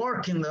to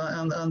work on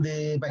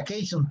the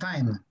vacation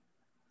time.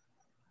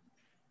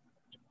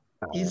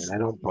 I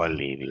don't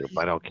believe you,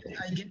 but okay.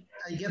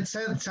 I get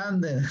sad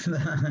Sunday.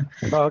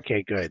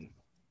 Okay, good.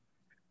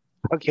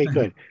 Okay,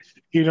 good.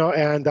 You know,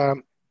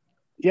 and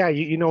yeah,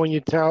 you know when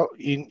you tell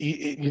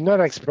you know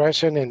the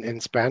expression in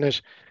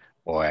Spanish,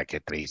 boy, qué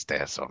triste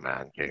eso,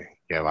 man. Qué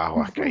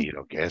bajo ha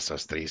caído, que eso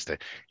es triste.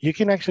 You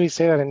can actually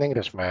say that in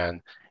English,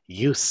 man.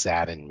 You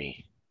sadden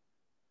me.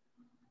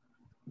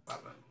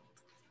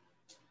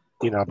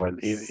 You know,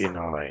 but you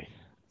know, like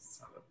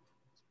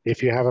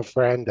if you have a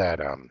friend that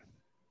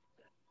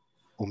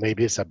who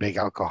maybe is a big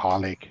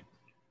alcoholic,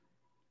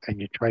 and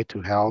you try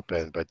to help,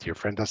 but your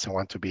friend doesn't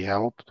want to be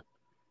helped,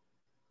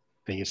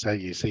 then you say,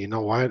 you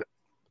know what?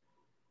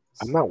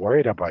 I'm not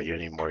worried about you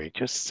anymore. You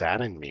just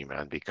sadden me,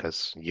 man,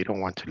 because you don't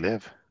want to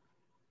live.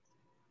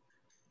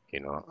 You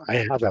know, I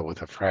have that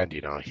with a friend,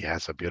 you know, he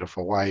has a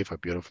beautiful wife, a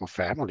beautiful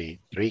family,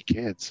 3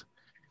 kids.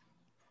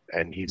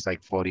 And he's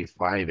like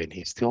 45 and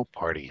he still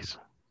parties.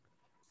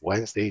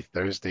 Wednesday,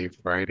 Thursday,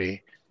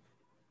 Friday.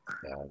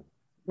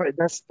 But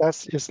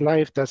that's his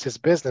life, that's his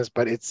business,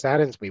 but it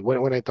saddens me.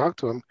 When I talk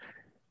to him,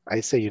 I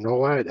say, you know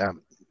what?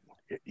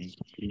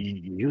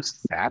 You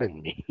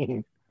sadden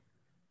me.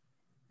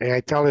 And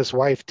I tell his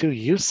wife too,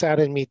 you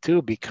sadden me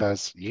too,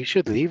 because you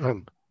should leave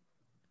him.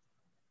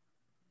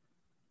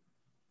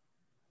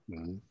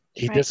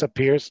 He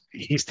disappears.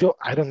 He still,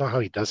 I don't know how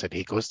he does it.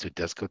 He goes to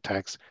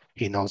discotheques.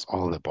 He knows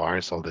all the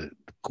bars, all the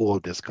cool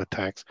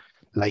discotheques,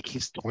 like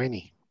he's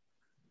 20.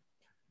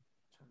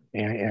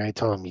 And I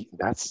told him,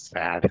 that's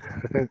sad.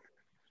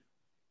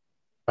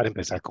 Para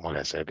empezar, como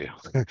le hace,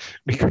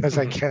 because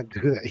I can't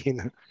do that, you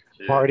know.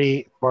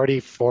 Party 4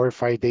 or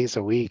 5 days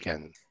a week.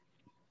 And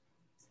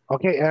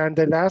okay, and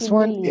the last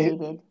one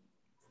is,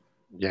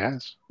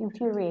 yes.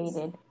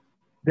 Infuriated.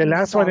 The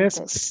last one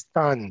is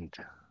stunned.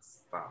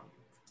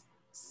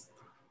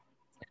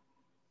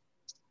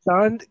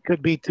 Stunned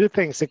could be 2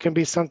 things. It can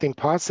be something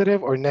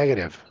positive or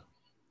negative.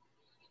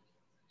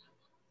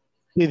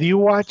 Did you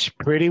watch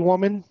Pretty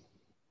Woman?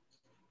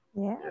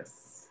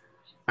 Yes.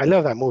 I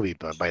love that movie,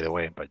 but by the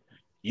way, but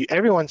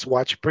everyone's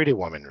watched Pretty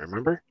Woman,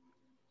 remember?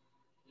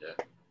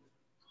 Yeah.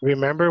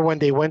 Remember when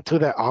they went to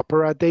the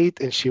opera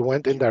date and she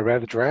went in the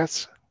red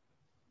dress?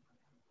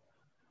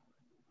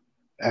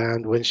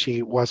 And when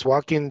she was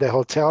walking the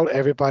hotel,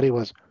 everybody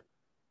was,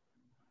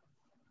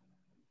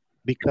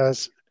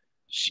 because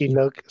she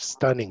looked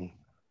stunning.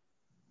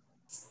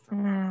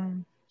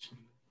 Mm.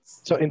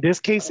 So in this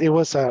case, it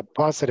was a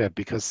positive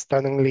because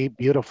stunningly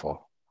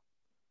beautiful.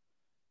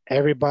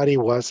 Everybody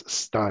was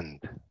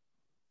stunned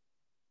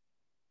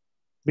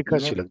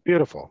because she looked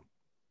beautiful.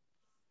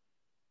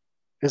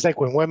 It's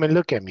like when women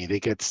look at me, they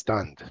get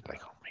stunned.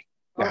 Like, oh my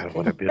God,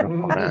 what a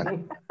beautiful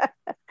man.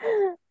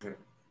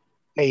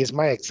 Hey, it's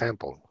my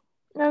example.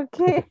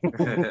 Okay.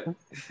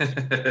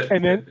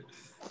 and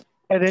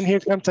then here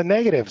comes a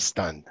negative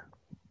stun.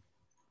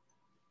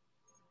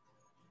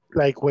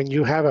 Like when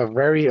you have a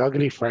very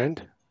ugly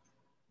friend,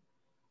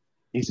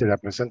 y se la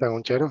presenta a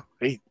un chero.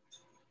 Hey,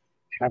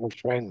 I have a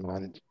friend,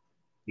 man.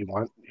 You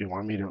want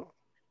me to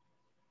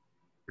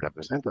la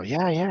presento?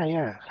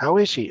 Yeah. How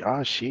is she?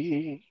 Oh,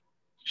 she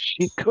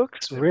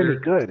cooks really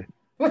good.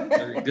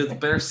 Very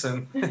good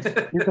person.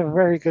 She's a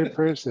very good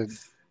person.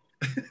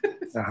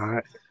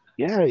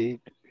 Yeah,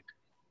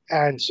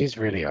 and she's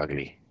really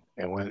ugly.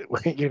 And when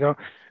you know,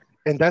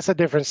 and that's a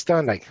different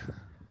stun. Like,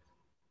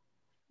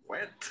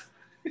 what?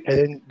 And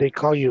then they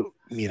call you,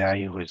 mira,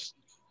 hijo, es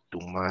tu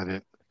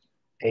madre.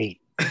 Hey,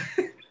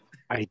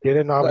 I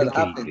didn't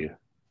obligate you.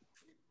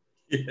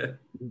 Yeah.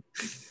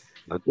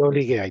 Not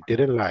obligate, I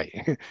didn't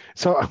lie.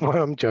 So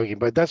I'm joking,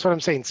 but that's what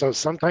I'm saying. So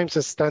sometimes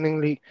it's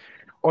stunningly,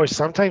 or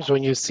sometimes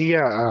when you see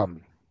a,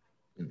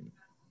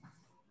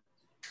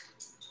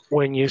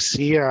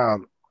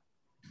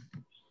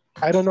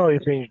 I don't know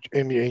if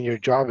in your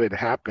job it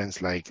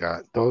happens, like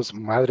those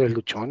madre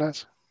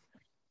luchonas,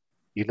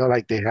 you know,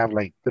 like they have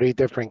like 3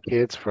 different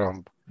kids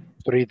from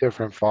 3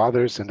 different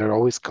fathers, and they're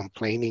always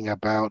complaining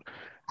about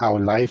how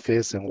life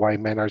is and why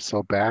men are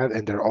so bad,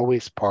 and they're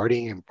always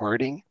partying and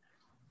partying.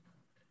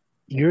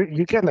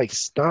 You get like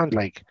stunned,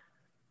 like,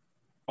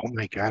 oh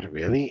my God,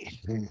 really?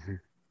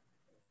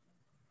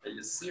 Are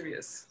you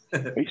serious?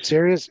 Are you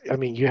serious? I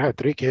mean, you have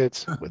 3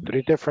 kids with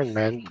 3 different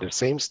men, the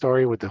same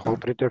story with the whole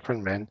 3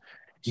 different men.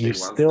 She You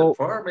wants the still,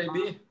 4,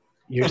 maybe.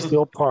 you're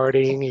still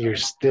partying, you're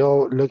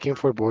still looking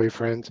for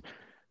boyfriends,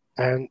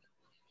 and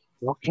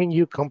what can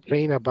you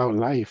complain about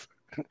life?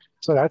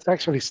 So that's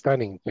actually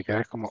stunning.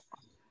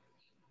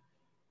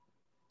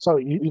 So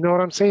you know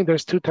what I'm saying?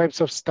 There's 2 types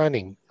of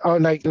stunning. Oh,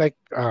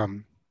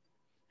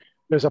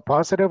 there's a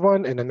positive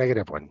one and a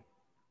negative one.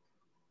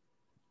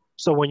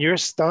 So when you're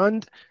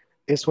stunned,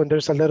 it's when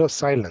there's a little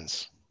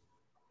silence.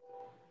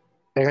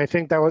 And I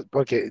think that was,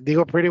 okay,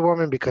 digo Pretty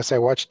Woman because I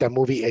watched that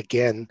movie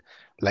again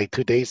like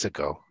 2 days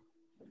ago.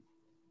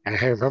 And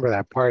I remember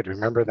that part.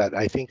 Remember that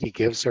I think he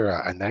gives her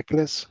a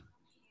necklace.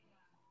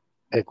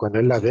 Y cuando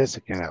él la ve,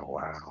 se queda,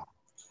 wow.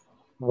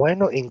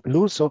 Bueno,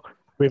 incluso,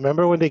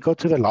 remember when they go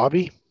to the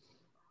lobby?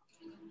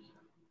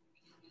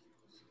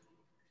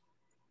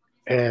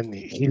 And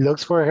he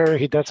looks for her,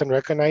 he doesn't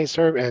recognize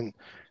her, and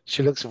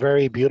she looks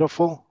very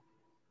beautiful.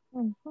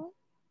 Mm-hmm.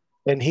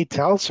 And he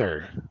tells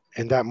her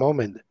in that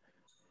moment,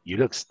 you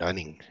look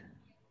stunning.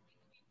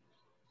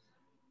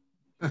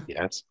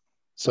 Yes.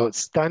 So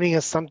stunning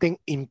is something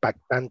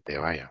impactante,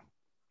 vaya.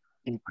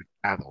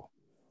 Impactado.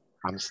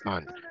 I'm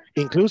stunned.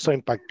 Incluso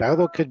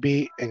impactado could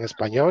be, in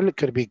español, it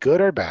could be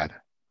good or bad.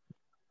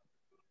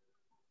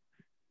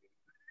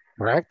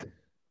 Correct?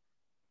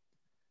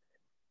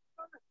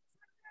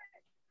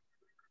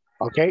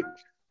 Okay.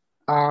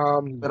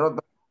 Pero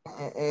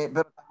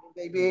también,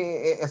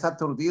 baby, es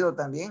aturdido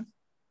también.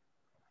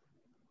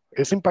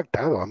 Es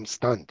impactado. I'm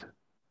stunned.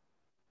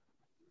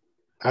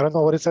 I don't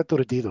know what is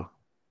aturdido.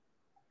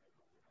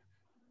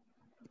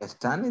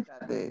 Stunned,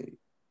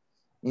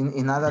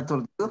 y nada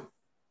aturdido.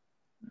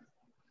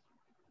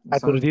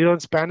 Aturdido in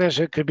Spanish,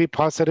 it could be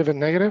positive and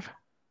negative.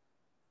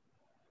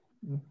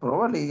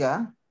 Probably,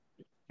 yeah.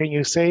 Can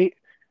you say,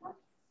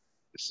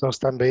 sos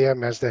tan bella,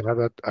 me has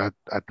dejado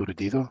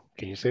aturdido?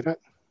 Can you say that?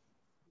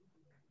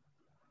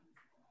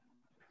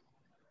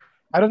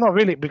 I don't know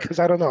really, because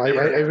I don't know. I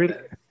really,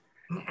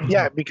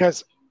 yeah,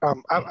 because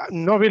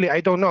no, really, I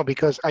don't know,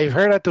 because I've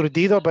heard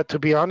aturdido, but to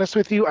be honest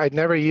with you, I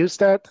never used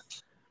that.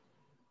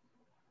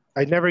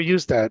 I never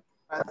used that.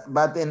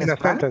 But in a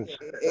Spanish,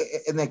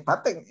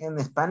 sentence. in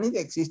Spanish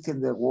exists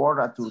the word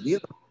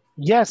aturdido.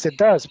 Yes, it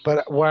does,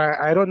 but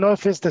where I don't know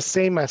if it's the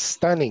same as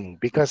stunning,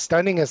 because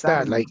stunning is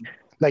that, like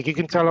you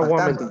can tell a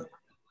woman,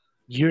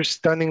 you're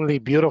stunningly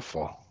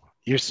beautiful.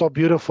 You're so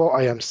beautiful,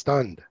 I am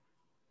stunned.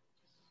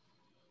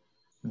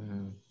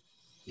 Mm-hmm.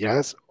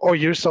 Yes, or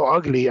you're so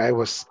ugly, I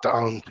was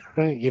stunned.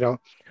 You know,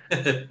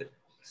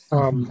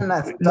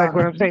 like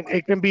what I'm saying,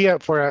 it can be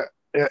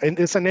and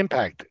it's an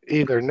impact,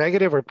 either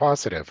negative or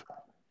positive,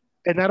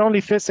 and not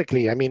only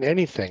physically. I mean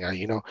anything.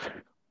 You know,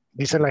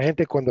 dice la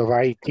gente cuando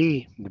va a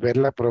Haití, ver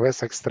la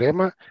pobreza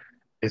extrema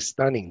is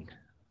stunning.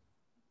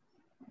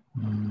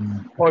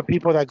 Or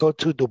people that go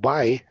to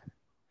Dubai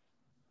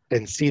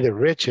and see the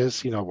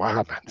riches, you know,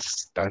 wow, man,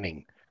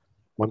 stunning.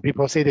 When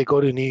people say they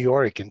go to New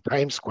York and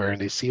Times Square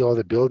and they see all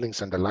the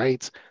buildings and the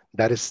lights,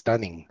 that is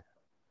stunning.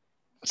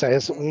 O sea,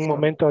 es un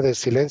momento de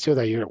silencio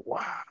that you're,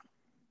 wow.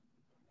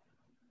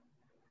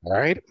 All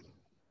right.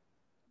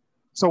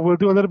 So we'll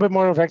do a little bit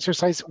more of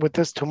exercise with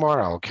this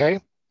tomorrow, okay?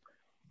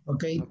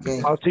 Okay.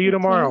 Okay. I'll see you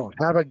tomorrow.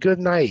 Have a good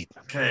night.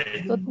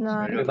 Okay. Good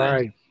night. Good Bye.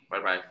 night.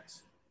 Bye-bye.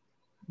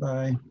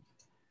 Bye.